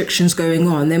that restriction's going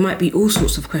on, there might be all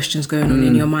sorts of questions going on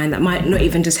in your mind that might not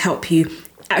even just help you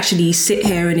actually sit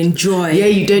here and enjoy. Yeah,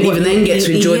 you don't even then get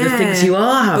to enjoy the things you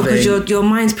are having. Because your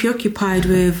mind's preoccupied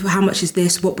with how much is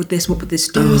this, what would this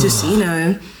do, just,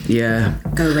 Yeah.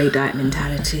 Go away diet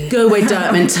mentality. Go away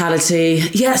diet mentality.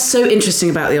 Yeah, so interesting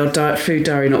about the odd food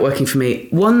diary not working for me.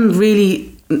 One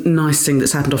really nice thing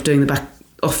that's happened off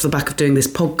the back of doing this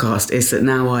podcast is that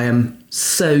now I am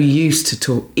so used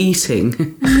to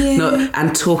eating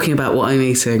and talking about what I'm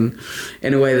eating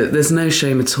in a way that there's no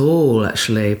shame at all,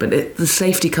 actually. But the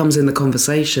safety comes in the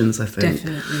conversations, I think.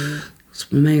 Definitely.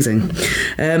 It's amazing.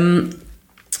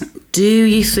 Do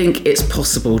you think it's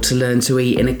possible to learn to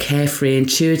eat in a carefree,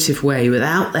 intuitive way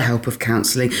without the help of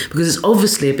counselling? Because it's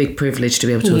obviously a big privilege to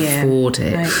be able to afford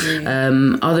it. I agree.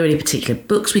 Are there any particular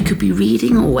books we could be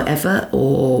reading or whatever,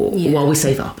 or while we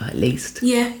save up at least?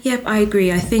 Yeah, I agree.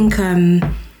 I think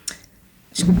not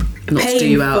to do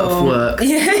you out of work.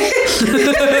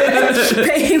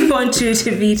 Paying for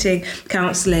intuitive eating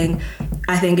counselling,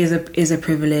 I think, is a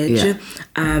privilege. Yeah.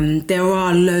 There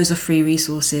are loads of free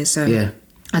resources, so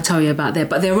I'll tell you about that.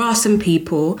 But there are some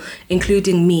people,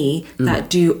 including me, that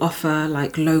do offer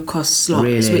like low cost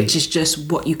slots, which is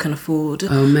just what you can afford.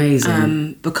 Oh,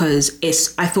 amazing. Because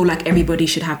I feel like everybody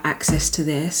should have access to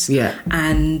this. Yeah.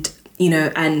 And,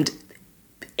 I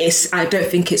don't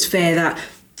think it's fair that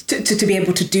to be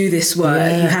able to do this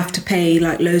work, you have to pay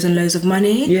like loads and loads of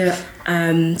money. Yeah.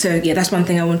 That's one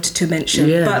thing I wanted to mention.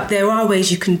 Yeah. But there are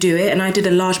ways you can do it. And I did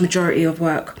a large majority of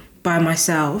work by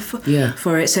myself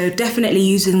for it. So definitely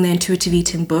using the intuitive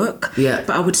eating book. Yeah.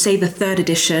 But I would say the 3rd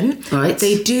edition. Right.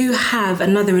 They do have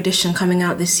another edition coming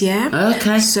out this year.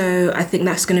 Okay. So I think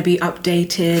that's going to be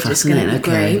updated. It's going to be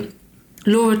great.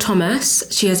 Laura Thomas,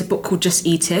 she has a book called Just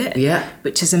Eat It. Yeah.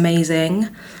 Which is amazing.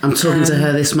 I'm talking to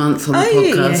her this month on the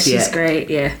podcast. Yeah, she's great,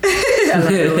 I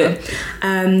love Laura.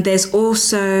 There's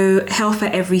also Health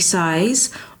at Every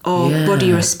Size of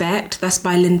Body Respect. That's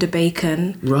by Linda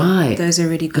Bacon. Right. Those are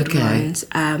really good ones.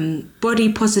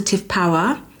 Body Positive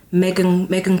Power,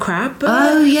 Megan Crabb.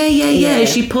 Oh, yeah. Is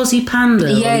she Posy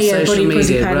Panda on social Body media?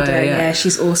 Posy Panda. Right, yeah,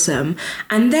 she's awesome.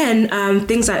 And then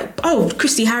things like,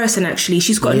 Christy Harrison, actually,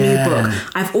 she's got a new book.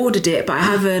 I've ordered it, but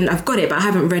I've got it, but I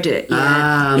haven't read it yet.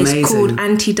 Amazing. It's called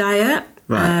Anti-Diet.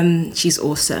 Right. She's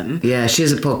awesome. Yeah, she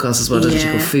has a podcast as well, doesn't she,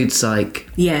 called Food Psych?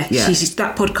 Yeah.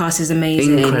 That podcast is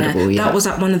amazing. Incredible, That was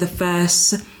like one of the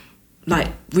first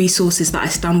resources that I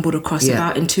stumbled across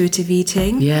about intuitive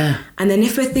eating. Yeah. And then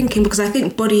if we're thinking, because I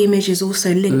think body image is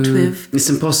also linked with... It's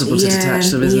impossible to detach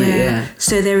them, isn't it? Yeah.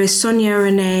 So there is Sonia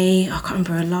Renee, I can't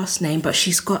remember her last name, but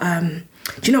she's got... do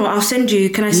you know what? I'll send you...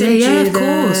 Can I send you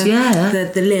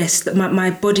the list? That my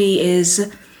body is...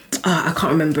 I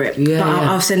can't remember it, but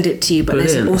I'll send it to you. But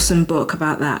Brilliant. There's an awesome book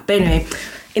about that. But anyway,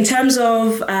 in terms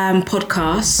of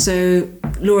podcasts, so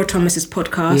Laura Thomas's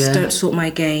podcast, Don't Sort My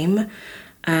Game.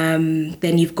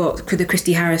 Then you've got the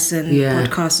Christy Harrison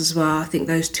podcast as well. I think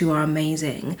those two are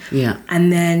amazing. Yeah.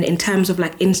 And then in terms of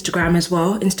like Instagram as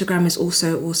well, Instagram is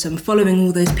also awesome. Following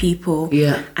all those people.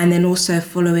 Yeah. And then also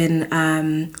following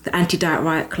the Anti-Diet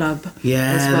Riot Club.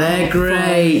 Yeah, as well, they're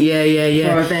great.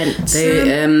 Yeah. For events.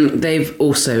 They've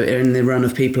also are in the run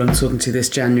of people I'm talking to this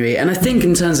January. And I think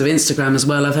in terms of Instagram as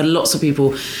well, I've had lots of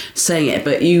people saying it,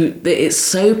 but it's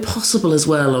so possible as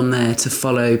well on there to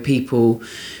follow people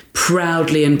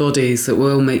proudly in bodies that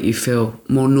will make you feel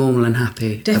more normal and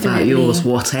happy about yours,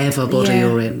 whatever body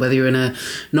you're in, whether you're in a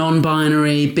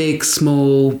non-binary, big,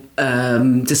 small,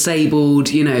 disabled,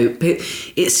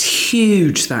 it's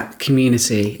huge, that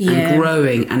community, and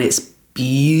growing, and it's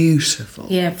beautiful.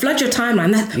 Yeah, flood your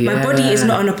timeline. My body is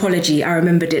not an apology. I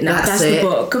remembered it now. That's the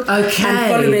book. Okay. And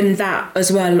following that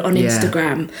as well on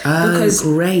Instagram. Because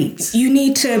great. You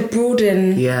need to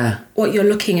broaden what you're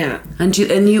looking at. And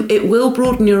it will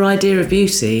broaden your idea of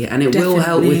beauty, and it will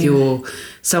help with your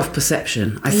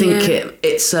self-perception. I think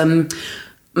it's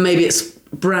maybe it's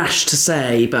brash to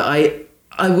say, but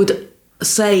I would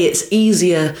say it's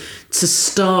easier to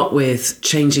start with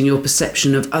changing your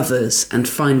perception of others and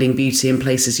finding beauty in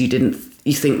places you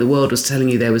think the world was telling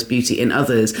you there was beauty in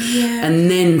others, and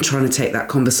then trying to take that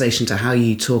conversation to how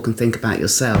you talk and think about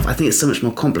yourself. I think it's so much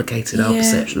more complicated, our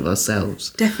perception of ourselves.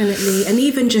 Definitely. And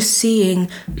even just seeing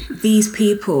these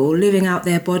people living out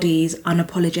their bodies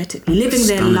unapologetically, living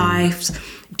their lives,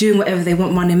 doing whatever they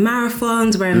want, running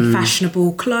marathons, wearing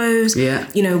fashionable clothes. Yeah.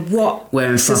 What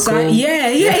wearing society. fuck all. Yeah,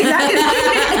 exactly.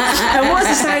 And what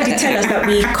society tells us that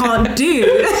we can't do.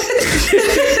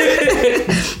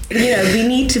 We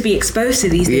need to be exposed to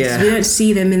these things. Yeah. We don't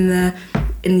see them in the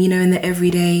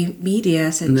everyday media,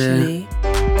 essentially.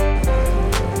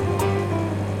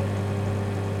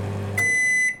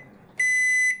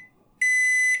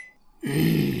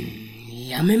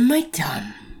 Yum in my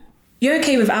tongue. You're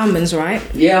okay with almonds, right?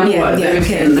 Yeah, I'm right.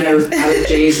 Okay. No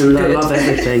allergies, and I love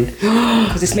everything.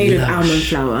 Because it's made of almond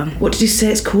flour. What did you say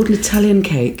it's called? An Italian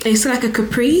cake? It's like a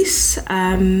caprice.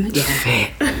 Thank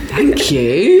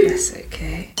you. That's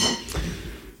okay.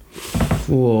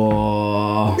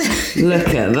 Whoa. Look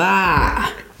at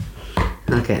that.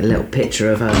 I'll get a little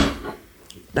picture of her.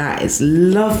 That is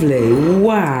lovely.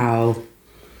 Wow.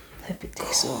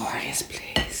 Glorious,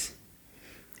 please.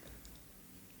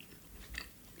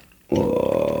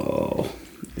 Whoa.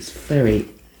 It's a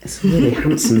really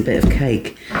handsome bit of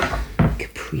cake.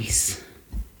 Caprice.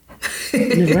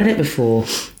 I've never had it before.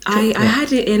 I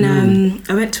had it in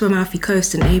I went to Amalfi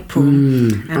Coast in April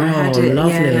and I had it.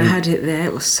 Lovely. Yeah, and I had it there.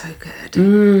 It was so good.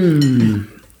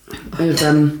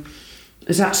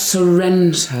 Is that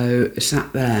Sorrento? Is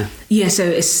that there? Yeah, so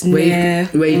it's near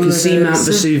where you can see Mount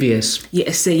Vesuvius.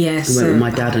 Yes, I went with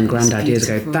my dad and granddad years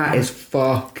ago. That is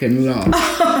fucking long.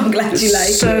 I'm glad you like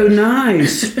it. So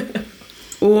nice.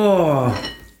 Oh,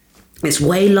 it's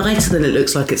way lighter than it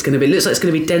looks like it's going to be. It looks like it's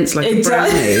going to be dense like a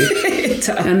brownie.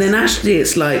 And then actually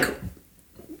it's like,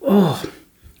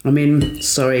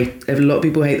 sorry, a lot of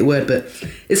people hate the word, but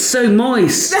it's so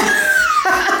moist.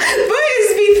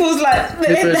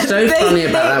 People are so funny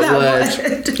about that word.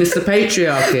 It's the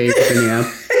patriarchy, Virginia.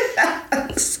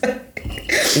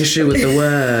 Issue with the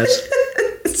word.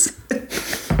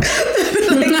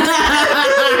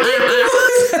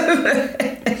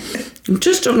 I'm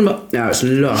just talking about. No, it's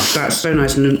lush. That's so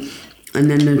nice, and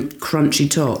then the crunchy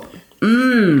top.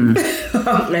 I'm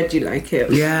glad you like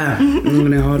it. Yeah, I'm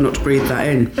going to hard not to breathe that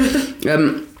in.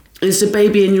 Is the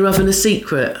baby in your oven a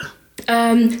secret?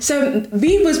 So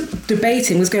we was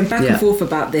going back and forth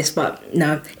about this, but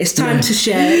no, it's time to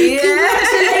share.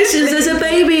 Congratulations, there's a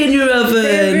baby in your oven.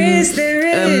 There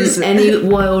is. Any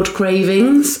wild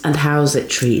cravings, and how's it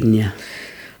treating you?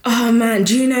 Oh man,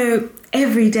 do you know,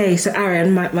 every day, so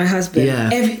Aaron, my husband,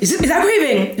 is that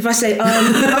craving? If I say,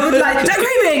 I would like, is that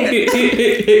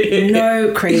craving?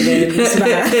 No cravings,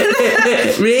 man.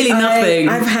 Really, nothing?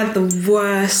 I've had the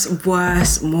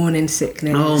worst morning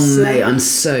sickness. Oh, mate, I'm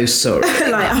so sorry.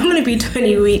 I'm going to be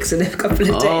 20 weeks in a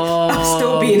couple of days. I'm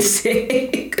still being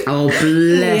sick. Oh,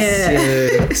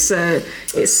 bless you. So,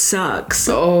 it sucks.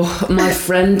 Oh, my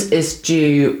friend is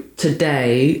due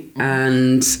today,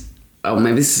 and... Oh,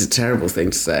 maybe this is a terrible thing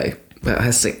to say, but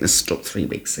her sickness stopped 3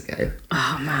 weeks ago.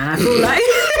 Oh, man, I feel like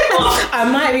I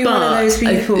might be one of those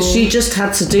people. She just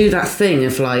had to do that thing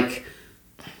of,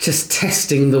 just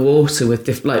testing the water with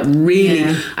really...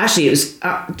 Yeah. Actually, it was...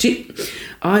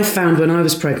 I found when I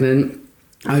was pregnant,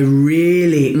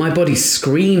 my body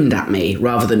screamed at me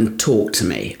rather than talk to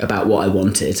me about what I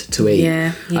wanted to eat.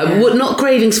 Yeah. I would not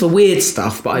cravings for weird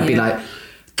stuff, but I'd be like...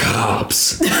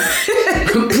 carbs,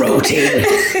 protein,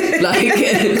 like,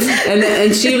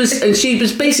 and she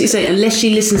was basically saying, unless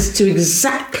she listens to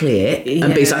exactly it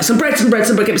and be like, some bread, give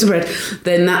me some bread,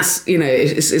 then that's, you know,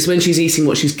 it's when she's eating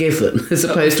what she's given as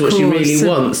opposed to what she really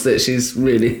wants that she's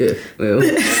really well.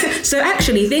 So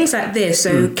actually, things like this,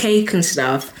 cake and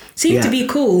stuff, seem to be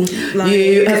cool. Like,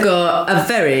 you have got a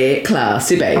very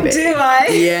classy baby. Do I?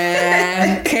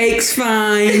 Yeah, cake's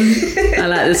fine. I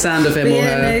like the sound of him or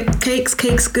her. No, cake's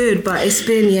good, but it's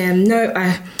been man.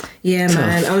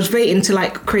 I was waiting to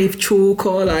like crave chalk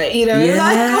or like, you know,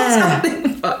 like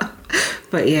something,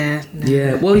 but yeah. No.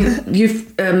 Yeah. Well,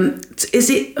 you've is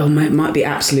it? Oh, it might be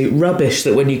absolute rubbish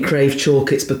that when you crave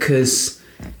chalk, it's because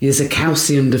there's a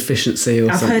calcium deficiency or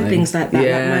something. I've heard things like that.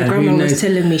 Yeah, like my grandma was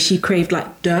telling me she craved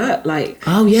like dirt, like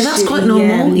that's quite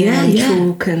normal. Yeah,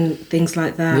 chalk and things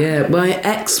like that. Yeah, my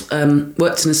ex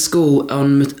worked in a school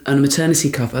on a maternity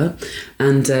cover,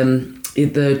 and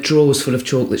the drawer was full of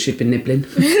chalk that she'd been nibbling.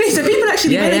 Really? So people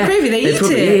actually when they crave it, they eat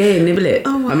it? Yeah, nibble it.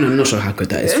 Oh, wow. I mean, I'm not sure how good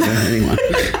that is for anyone.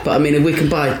 But I mean, if we can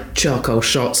buy charcoal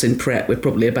shots in Pret, we're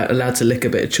probably about allowed to lick a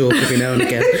bit of chalk every now and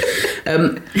again.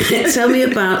 Tell me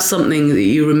about something that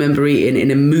you remember eating in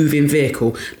a moving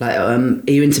vehicle. Like, are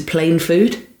you into plain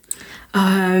food?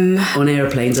 On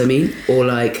aeroplanes, I mean, or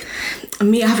like... I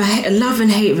have a love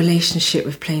and hate relationship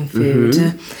with plain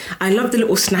food. I love the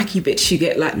little snacky bits you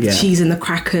get, like the cheese and the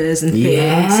crackers and things.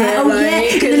 Yeah.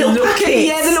 The little packets.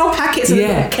 Yeah, the little packets and the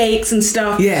little cakes and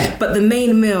stuff. Yeah. But the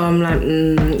main meal, I'm like,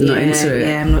 not into it.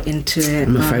 Yeah, I'm not into it.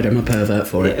 I'm afraid I'm a pervert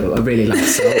for it, but I really like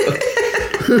salt.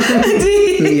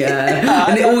 Yeah,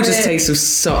 and it all just tastes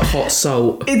of hot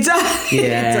salt. It does. Yeah,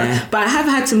 it does. But I have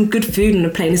had some good food on a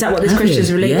plane. Is that what this question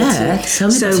is related to? Tell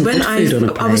me about some good food on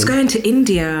a plane. I was going to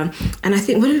India, and I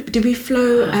think did we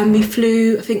flew? We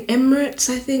flew, I think Emirates.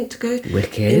 I think to go.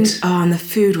 Wicked. And the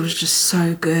food was just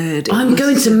so good. I'm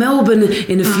going to Melbourne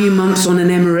in a few months on an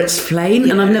Emirates plane,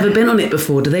 and I've never been on it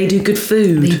before. Do they do good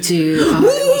food? They do.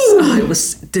 It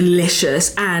was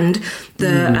delicious, and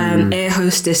the air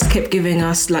hostess kept giving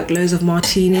us like loads of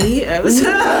martini. I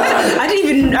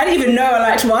didn't even know I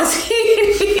liked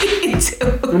martini.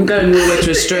 I'm going all the way to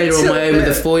Australia on my own with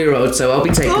a 4-year-old, so I'll be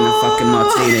taking a fucking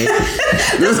martini.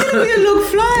 That's gonna be a long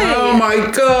flight. Oh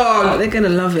my god, they're gonna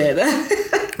love it. The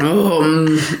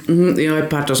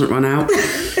iPad doesn't run out.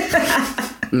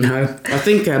 No, I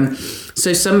think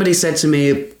so. Somebody said to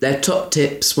me their top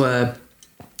tips were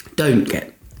don't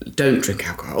drink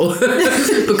alcohol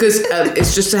because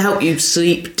it's just to help you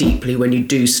sleep deeply when you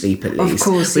do sleep, at least. Of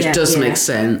course, which does make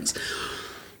sense.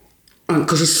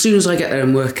 Because as soon as I get there,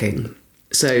 I'm working,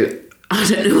 so I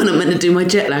don't know when I'm meant to do my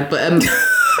jet lag. But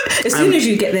as soon as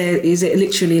you get there, is it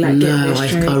literally like no? I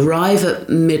arrive at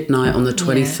midnight on the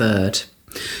 23rd,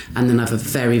 and then I have a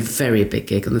very, very big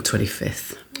gig on the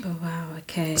 25th. Oh wow!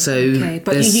 Okay. So,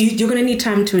 but you're going to need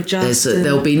time to adjust.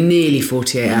 There'll be nearly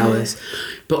 48 hours.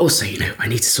 But also, I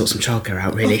need to sort some childcare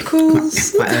out, really. Of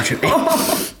course. Quite urgently.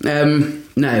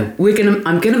 No,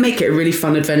 I'm gonna make it a really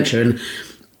fun adventure, and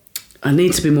I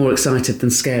need to be more excited than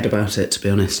scared about it, to be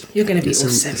honest. You're going to be awesome.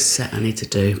 awesome. Set I need to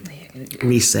do.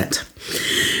 Reset.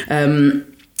 I don't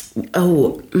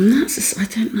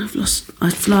know. I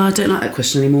don't like that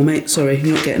question anymore, mate. Sorry,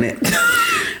 you're not getting it.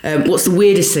 What's the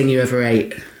weirdest thing you ever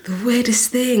ate? The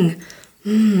weirdest thing?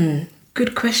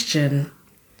 Good question.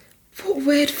 What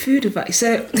weird food have I...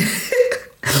 So,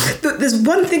 there's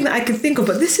one thing that I can think of,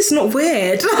 but this is not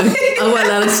weird.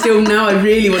 Now I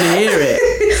really want to hear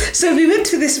it. So we went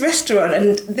to this restaurant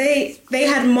and they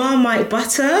had Marmite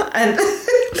butter and...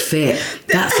 Fit.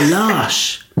 That's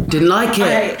lush. Didn't like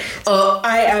it.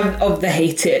 I am of the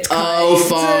hate it kind. Oh,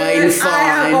 fine.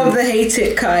 I am of the hate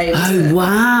it kind. Oh,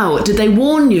 wow. Did they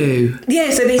warn you?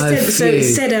 Yeah, so they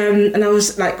said, and I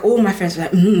was like, all my friends were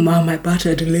like, Marmite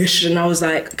butter, delicious. And I was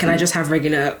like, can I just have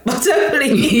regular butter,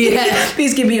 please? Yeah.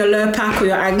 Please give me your Lurpak or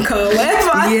your Anchor or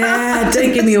whatever. Yeah,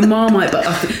 don't give me your Marmite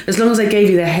butter. As long as they gave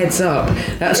you the heads up.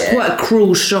 That's quite a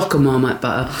cruel shock of Marmite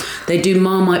butter. They do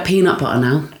Marmite peanut butter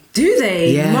now. Do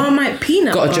they? Yeah. Marmite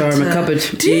peanut butter. Got a jar in my cupboard.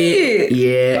 Do you?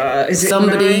 Yeah. Is it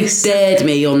Somebody nice? dared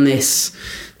me on this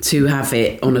to have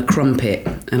it on a crumpet,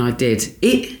 and I did.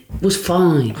 It was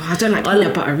fine. I don't like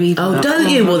peanut butter either. Oh, don't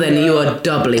you? Well, then you are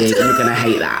doubly going to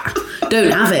hate that.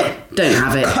 Don't have it. Don't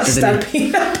have it. Can't stand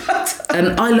peanut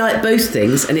butter. I like both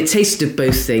things, and it tasted of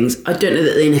both things. I don't know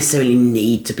that they necessarily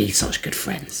need to be such good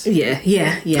friends. Yeah.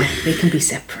 They can be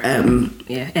separate.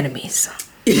 Enemies.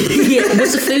 Yeah,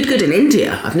 was the food good in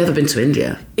India? I've never been to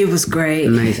India. It was great.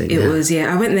 Amazing. It was,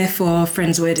 I went there for a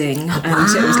friend's wedding. So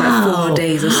it was like 4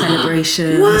 days of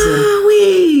celebrations.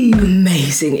 Wowee! And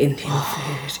amazing Indian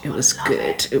food. It was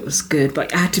good. It was good.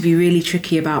 But I had to be really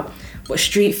tricky about what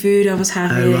street food I was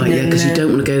having. Oh, right, yeah, because you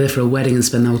don't want to go there for a wedding and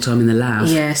spend the whole time in the lav.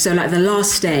 Yeah, so like the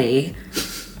last day,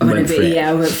 I went for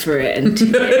it, and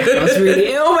I was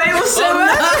really ill, but it was so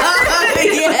bad.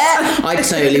 Yeah, I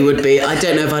totally would be. I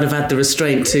don't know if I'd have had the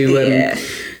restraint to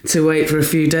wait for a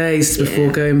few days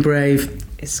before going brave.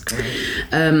 It's great.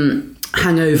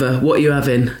 Hangover, what are you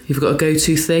having? You've got a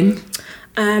go-to thing?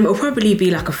 It'll probably be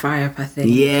like a fry-up, I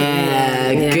think.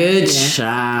 Yeah, good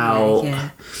shout.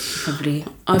 Yeah, probably.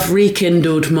 I've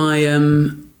rekindled my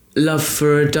love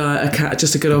for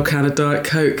just a good old can of Diet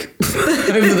Coke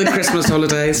over the Christmas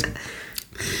holidays.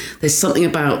 There's something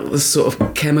about the sort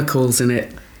of chemicals in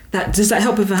it. Does that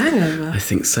help with a hangover? I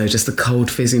think so, just the cold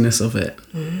fizziness of it.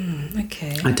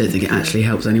 Okay. I don't think it actually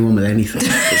helps anyone with anything.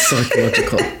 It's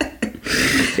psychological.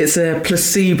 It's a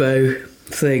placebo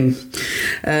thing.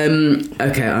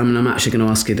 Okay, I'm actually going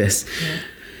to ask you this. Yeah.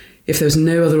 If there was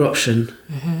no other option,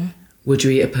 would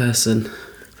you eat a person?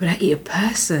 Would I eat a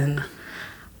person?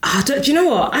 Do you know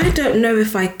what? I don't know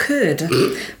if I could,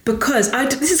 because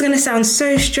this is going to sound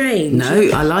so strange. No,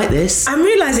 I like this. I'm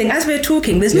realising as we're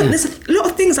talking, there's a lot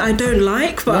of things I don't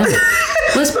like, but I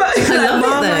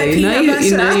love it though.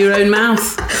 You know your own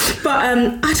mouth. But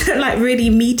I don't like really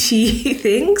meaty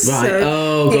things. Right.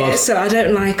 So, God. So I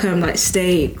don't like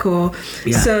steak or.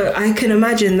 Yeah. So I can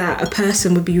imagine that a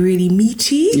person would be really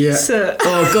meaty. Yeah. So.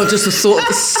 Oh God, just the thought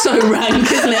is so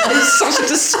rank, isn't it? It's such a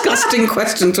disgusting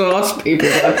question to ask people.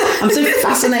 I'm so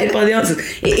fascinated by the answers.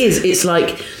 It is. It's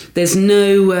like there's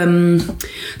no.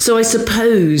 So I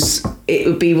suppose it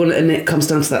would be one, and it comes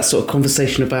down to that sort of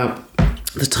conversation about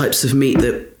the types of meat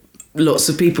that lots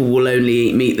of people will only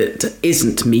eat meat that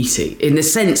isn't meaty, in the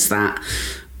sense that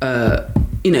not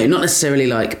necessarily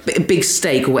like a big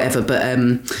steak or whatever, but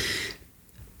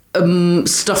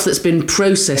stuff that's been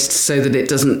processed so that it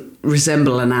doesn't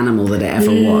resemble an animal that it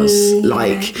ever was.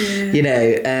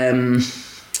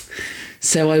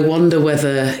 So I wonder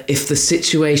whether if the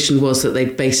situation was that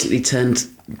they'd basically turned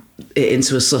it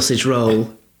into a sausage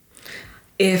roll.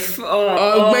 I'm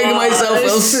making myself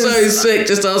feel so sick.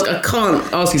 I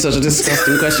can't ask you such a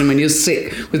disgusting question when you're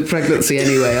sick with pregnancy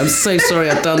anyway. I'm so sorry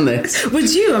I've done this.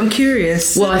 Would you? I'm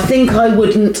curious. Well, I think I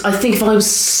wouldn't. I think if I was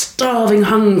starving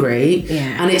hungry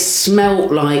and it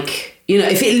smelt like,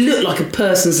 if it looked like a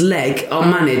person's leg, I'll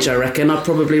manage, I reckon. I'd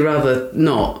probably rather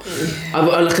not. Yeah.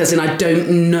 I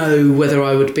don't know whether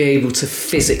I would be able to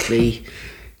physically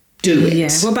do it. Yeah.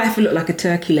 What about if it looked like a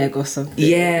turkey leg or something?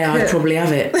 Yeah, I'd probably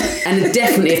have it. And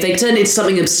definitely, if they turned it into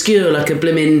something obscure, like a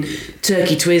blimmin'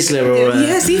 turkey Twizzler or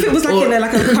see if it was like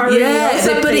a curry or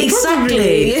something. But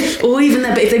exactly. Probably. Or even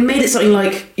that, but if they made it something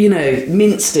like,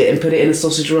 minced it and put it in a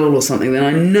sausage roll or something, then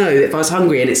I know that if I was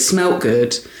hungry and it smelt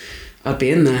good, I'd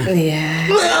be in there. Yeah.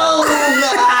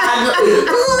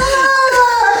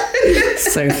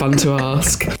 So fun to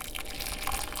ask.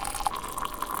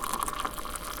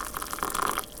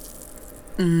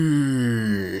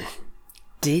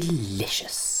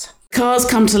 Delicious. Cars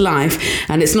come to life,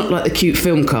 and it's not like the cute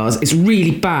film cars. It's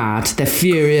really bad. They're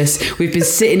furious. We've been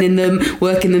sitting in them,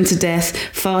 working them to death,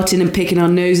 farting and picking our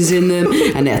noses in them,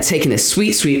 and they're taking their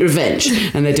sweet, sweet revenge.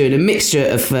 And they're doing a mixture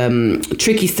of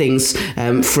tricky things,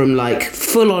 from like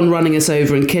full-on running us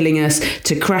over and killing us,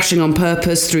 to crashing on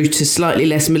purpose, through to slightly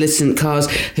less militant cars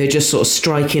who are just sort of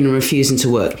striking and refusing to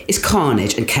work. It's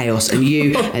carnage and chaos, and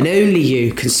you, and only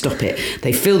you, can stop it.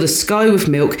 They fill the sky with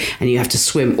milk, and you have to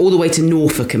swim all the way to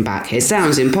Norfolk and back. It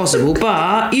sounds impossible,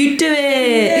 but you do it.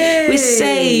 Yay. We're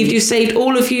saved. You've saved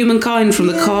all of humankind from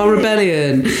the car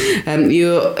rebellion.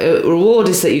 Your reward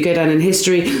is that you go down in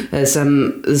history as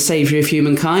the saviour of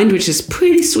humankind, which is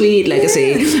pretty sweet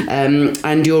legacy.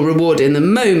 And your reward in the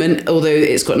moment, although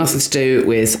it's got nothing to do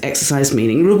with exercise,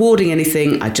 meaning rewarding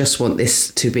anything, I just want this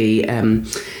to be...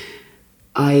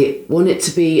 I want it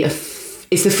to be...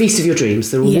 it's the feast of your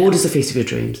dreams. The reward is the feast of your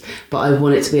dreams. But I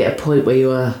want it to be at a point where you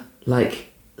are like...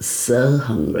 so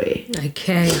hungry.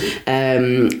 Okay.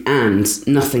 And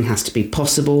nothing has to be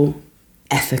possible,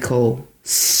 ethical,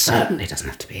 certainly doesn't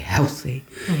have to be healthy.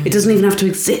 It doesn't even have to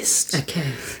exist.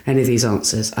 Okay. Any of these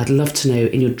answers. I'd love to know,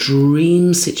 in your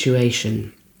dream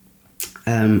situation,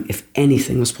 if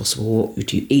anything was possible, what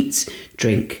would you eat,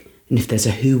 drink, and if there's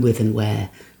a who, with and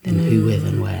where, then who, with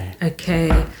and where.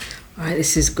 Okay. All right,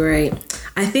 this is great.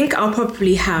 I think I'll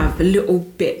probably have little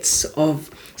bits of...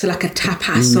 So like a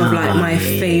tapas of like my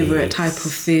favourite type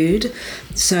of food.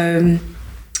 So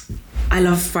I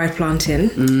love fried plantain.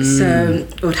 So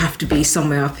it would have to be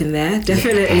somewhere up in there.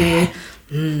 Definitely.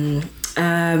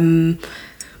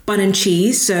 Bun and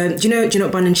cheese. So do you know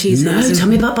what bun and cheese is? No, tell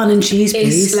me about bun and cheese,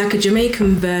 please. It's like a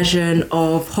Jamaican version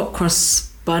of hot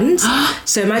cross buns.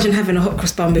 So imagine having a hot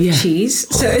cross bun with Yeah. cheese.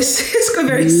 So it's got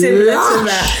very similar to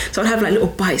that. So I'd have like little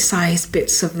bite-sized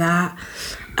bits of that.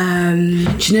 Do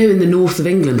you know in the north of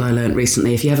England, I learnt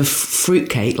recently, if you have a fruit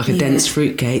cake, like a dense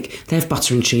fruit cake, they have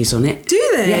butter and cheese on it. Do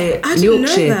they? Yeah. I In didn't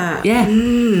Yorkshire. know that. Yeah.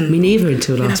 Me neither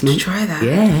until I'll last have to month. try that.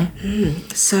 Yeah.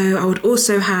 So I would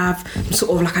also have sort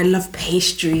of like, I love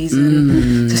pastries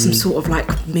and so some sort of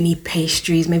like mini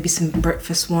pastries, maybe some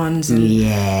breakfast ones and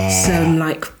Yeah. some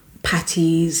like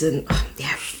patties and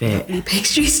Fit. lovely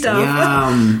pastry stuff.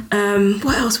 Yum.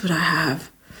 What else would I have?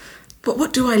 But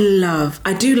what do I love?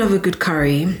 I do love a good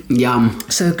curry. Yum.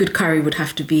 So a good curry would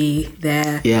have to be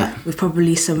there. Yeah. With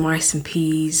probably some rice and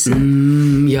peas.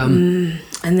 Yum.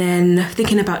 And then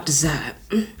thinking about dessert.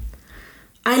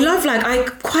 I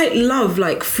quite love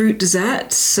like fruit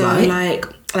desserts. So Right. like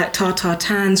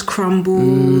tartans,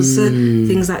 crumbles,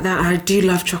 things like that. I do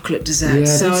love chocolate desserts.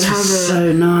 Yeah, so this I'd have is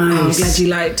so nice. Oh, I'm glad you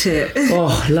liked it.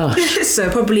 Oh, lush. So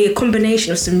probably a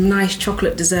combination of some nice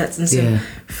chocolate desserts and some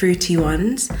fruity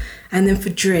ones. And then for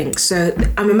drinks, so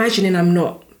I'm imagining I'm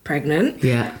not pregnant.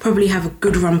 Yeah. Probably have a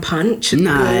good rum punch.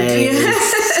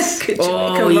 Nice. Good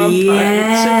Oh, Jamaican rum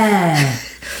yeah.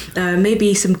 punch.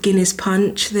 Maybe some Guinness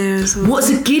punch there as well. What's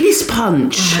a Guinness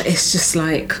punch? It's just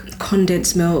like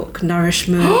condensed milk,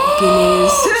 nourishment,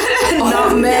 Guinness,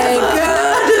 nutmeg.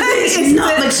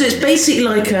 Nutmeg, so it's basically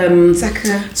like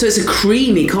so it's a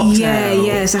creamy cocktail.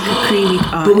 Yeah, it's like a creamy,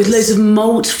 but with loads of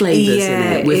malt flavours in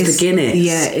it with the Guinness.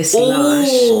 Yeah, it's lush.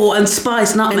 Oh, and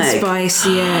spice, nutmeg. And spice,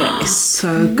 it's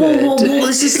so good. Whoa,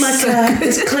 this is like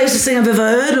it's the closest thing I've ever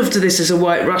heard of to this as a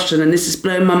White Russian, and this is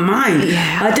blowing my mind.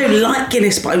 Yeah. I don't like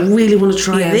Guinness, but I really want to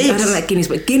try this. I don't like Guinness,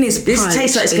 but Guinness This punch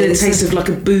tastes like it's going to taste of like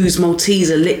a booze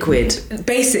Malteser liquid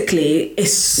basically,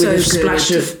 it's so with a good.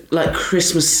 splash of like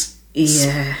Christmas.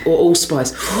 Yeah. Or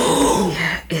allspice.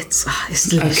 Yeah, it's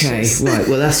delicious. Okay, right.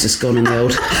 Well, that's just gone in the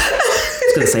old. I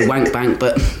was going to say wank bank,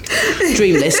 but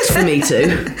dream list for me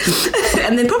too.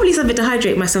 And then probably something to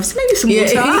hydrate myself. So maybe some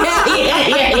water. Yeah.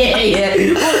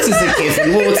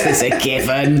 Water's a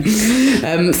given.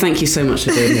 Thank you so much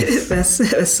for doing this.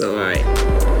 That's all right.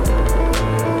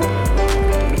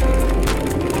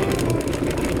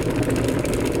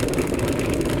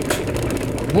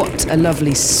 What a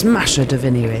lovely smasher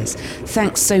Davinia is.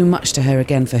 Thanks so much to her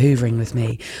again for hoovering with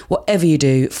me. Whatever you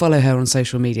do, follow her on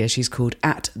social media. She's called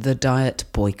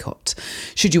 @thedietboycott.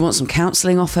 Should you want some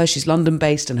counselling off her, she's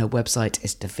London-based and her website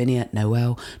is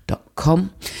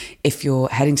davinianoel.com. If you're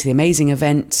heading to the amazing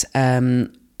event,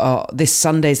 this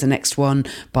Sunday's the next one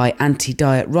by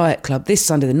Anti-Diet Riot Club. This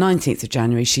Sunday, the 19th of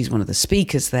January, she's one of the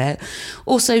speakers there.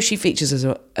 Also, she features as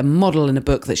a model in a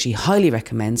book that she highly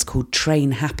recommends called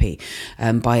Train Happy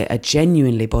by a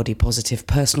genuinely body-positive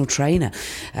personal trainer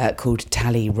called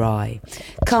Tally Rye.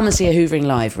 Come and see her hoovering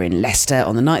live. We're in Leicester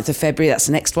on the 9th of February. That's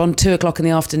the next one, 2:00 in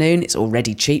the afternoon. It's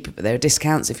already cheap, but there are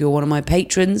discounts if you're one of my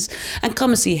patrons. And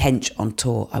come and see Hench on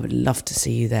tour. I would love to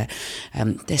see you there.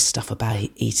 There's stuff about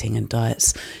eating and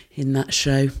diets in that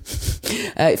show.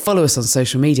 Follow us on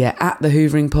social media @The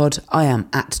Hoovering Pod. I am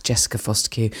 @Jessica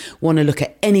Fostekew. Want to look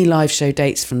at any live show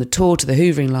dates from the tour to the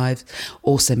Hoovering Live,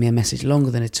 or send me a message longer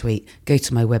than a tweet, go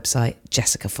to my website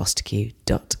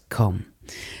jessicafostekew.com.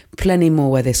 Plenty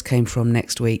more where this came from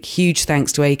next week. Huge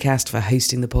thanks to Acast for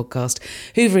hosting the podcast.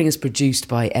 Hoovering is produced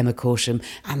by Emma Corsham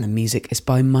and the music is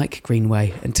by Mike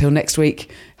Greenway. Until next week,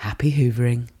 happy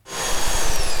hoovering.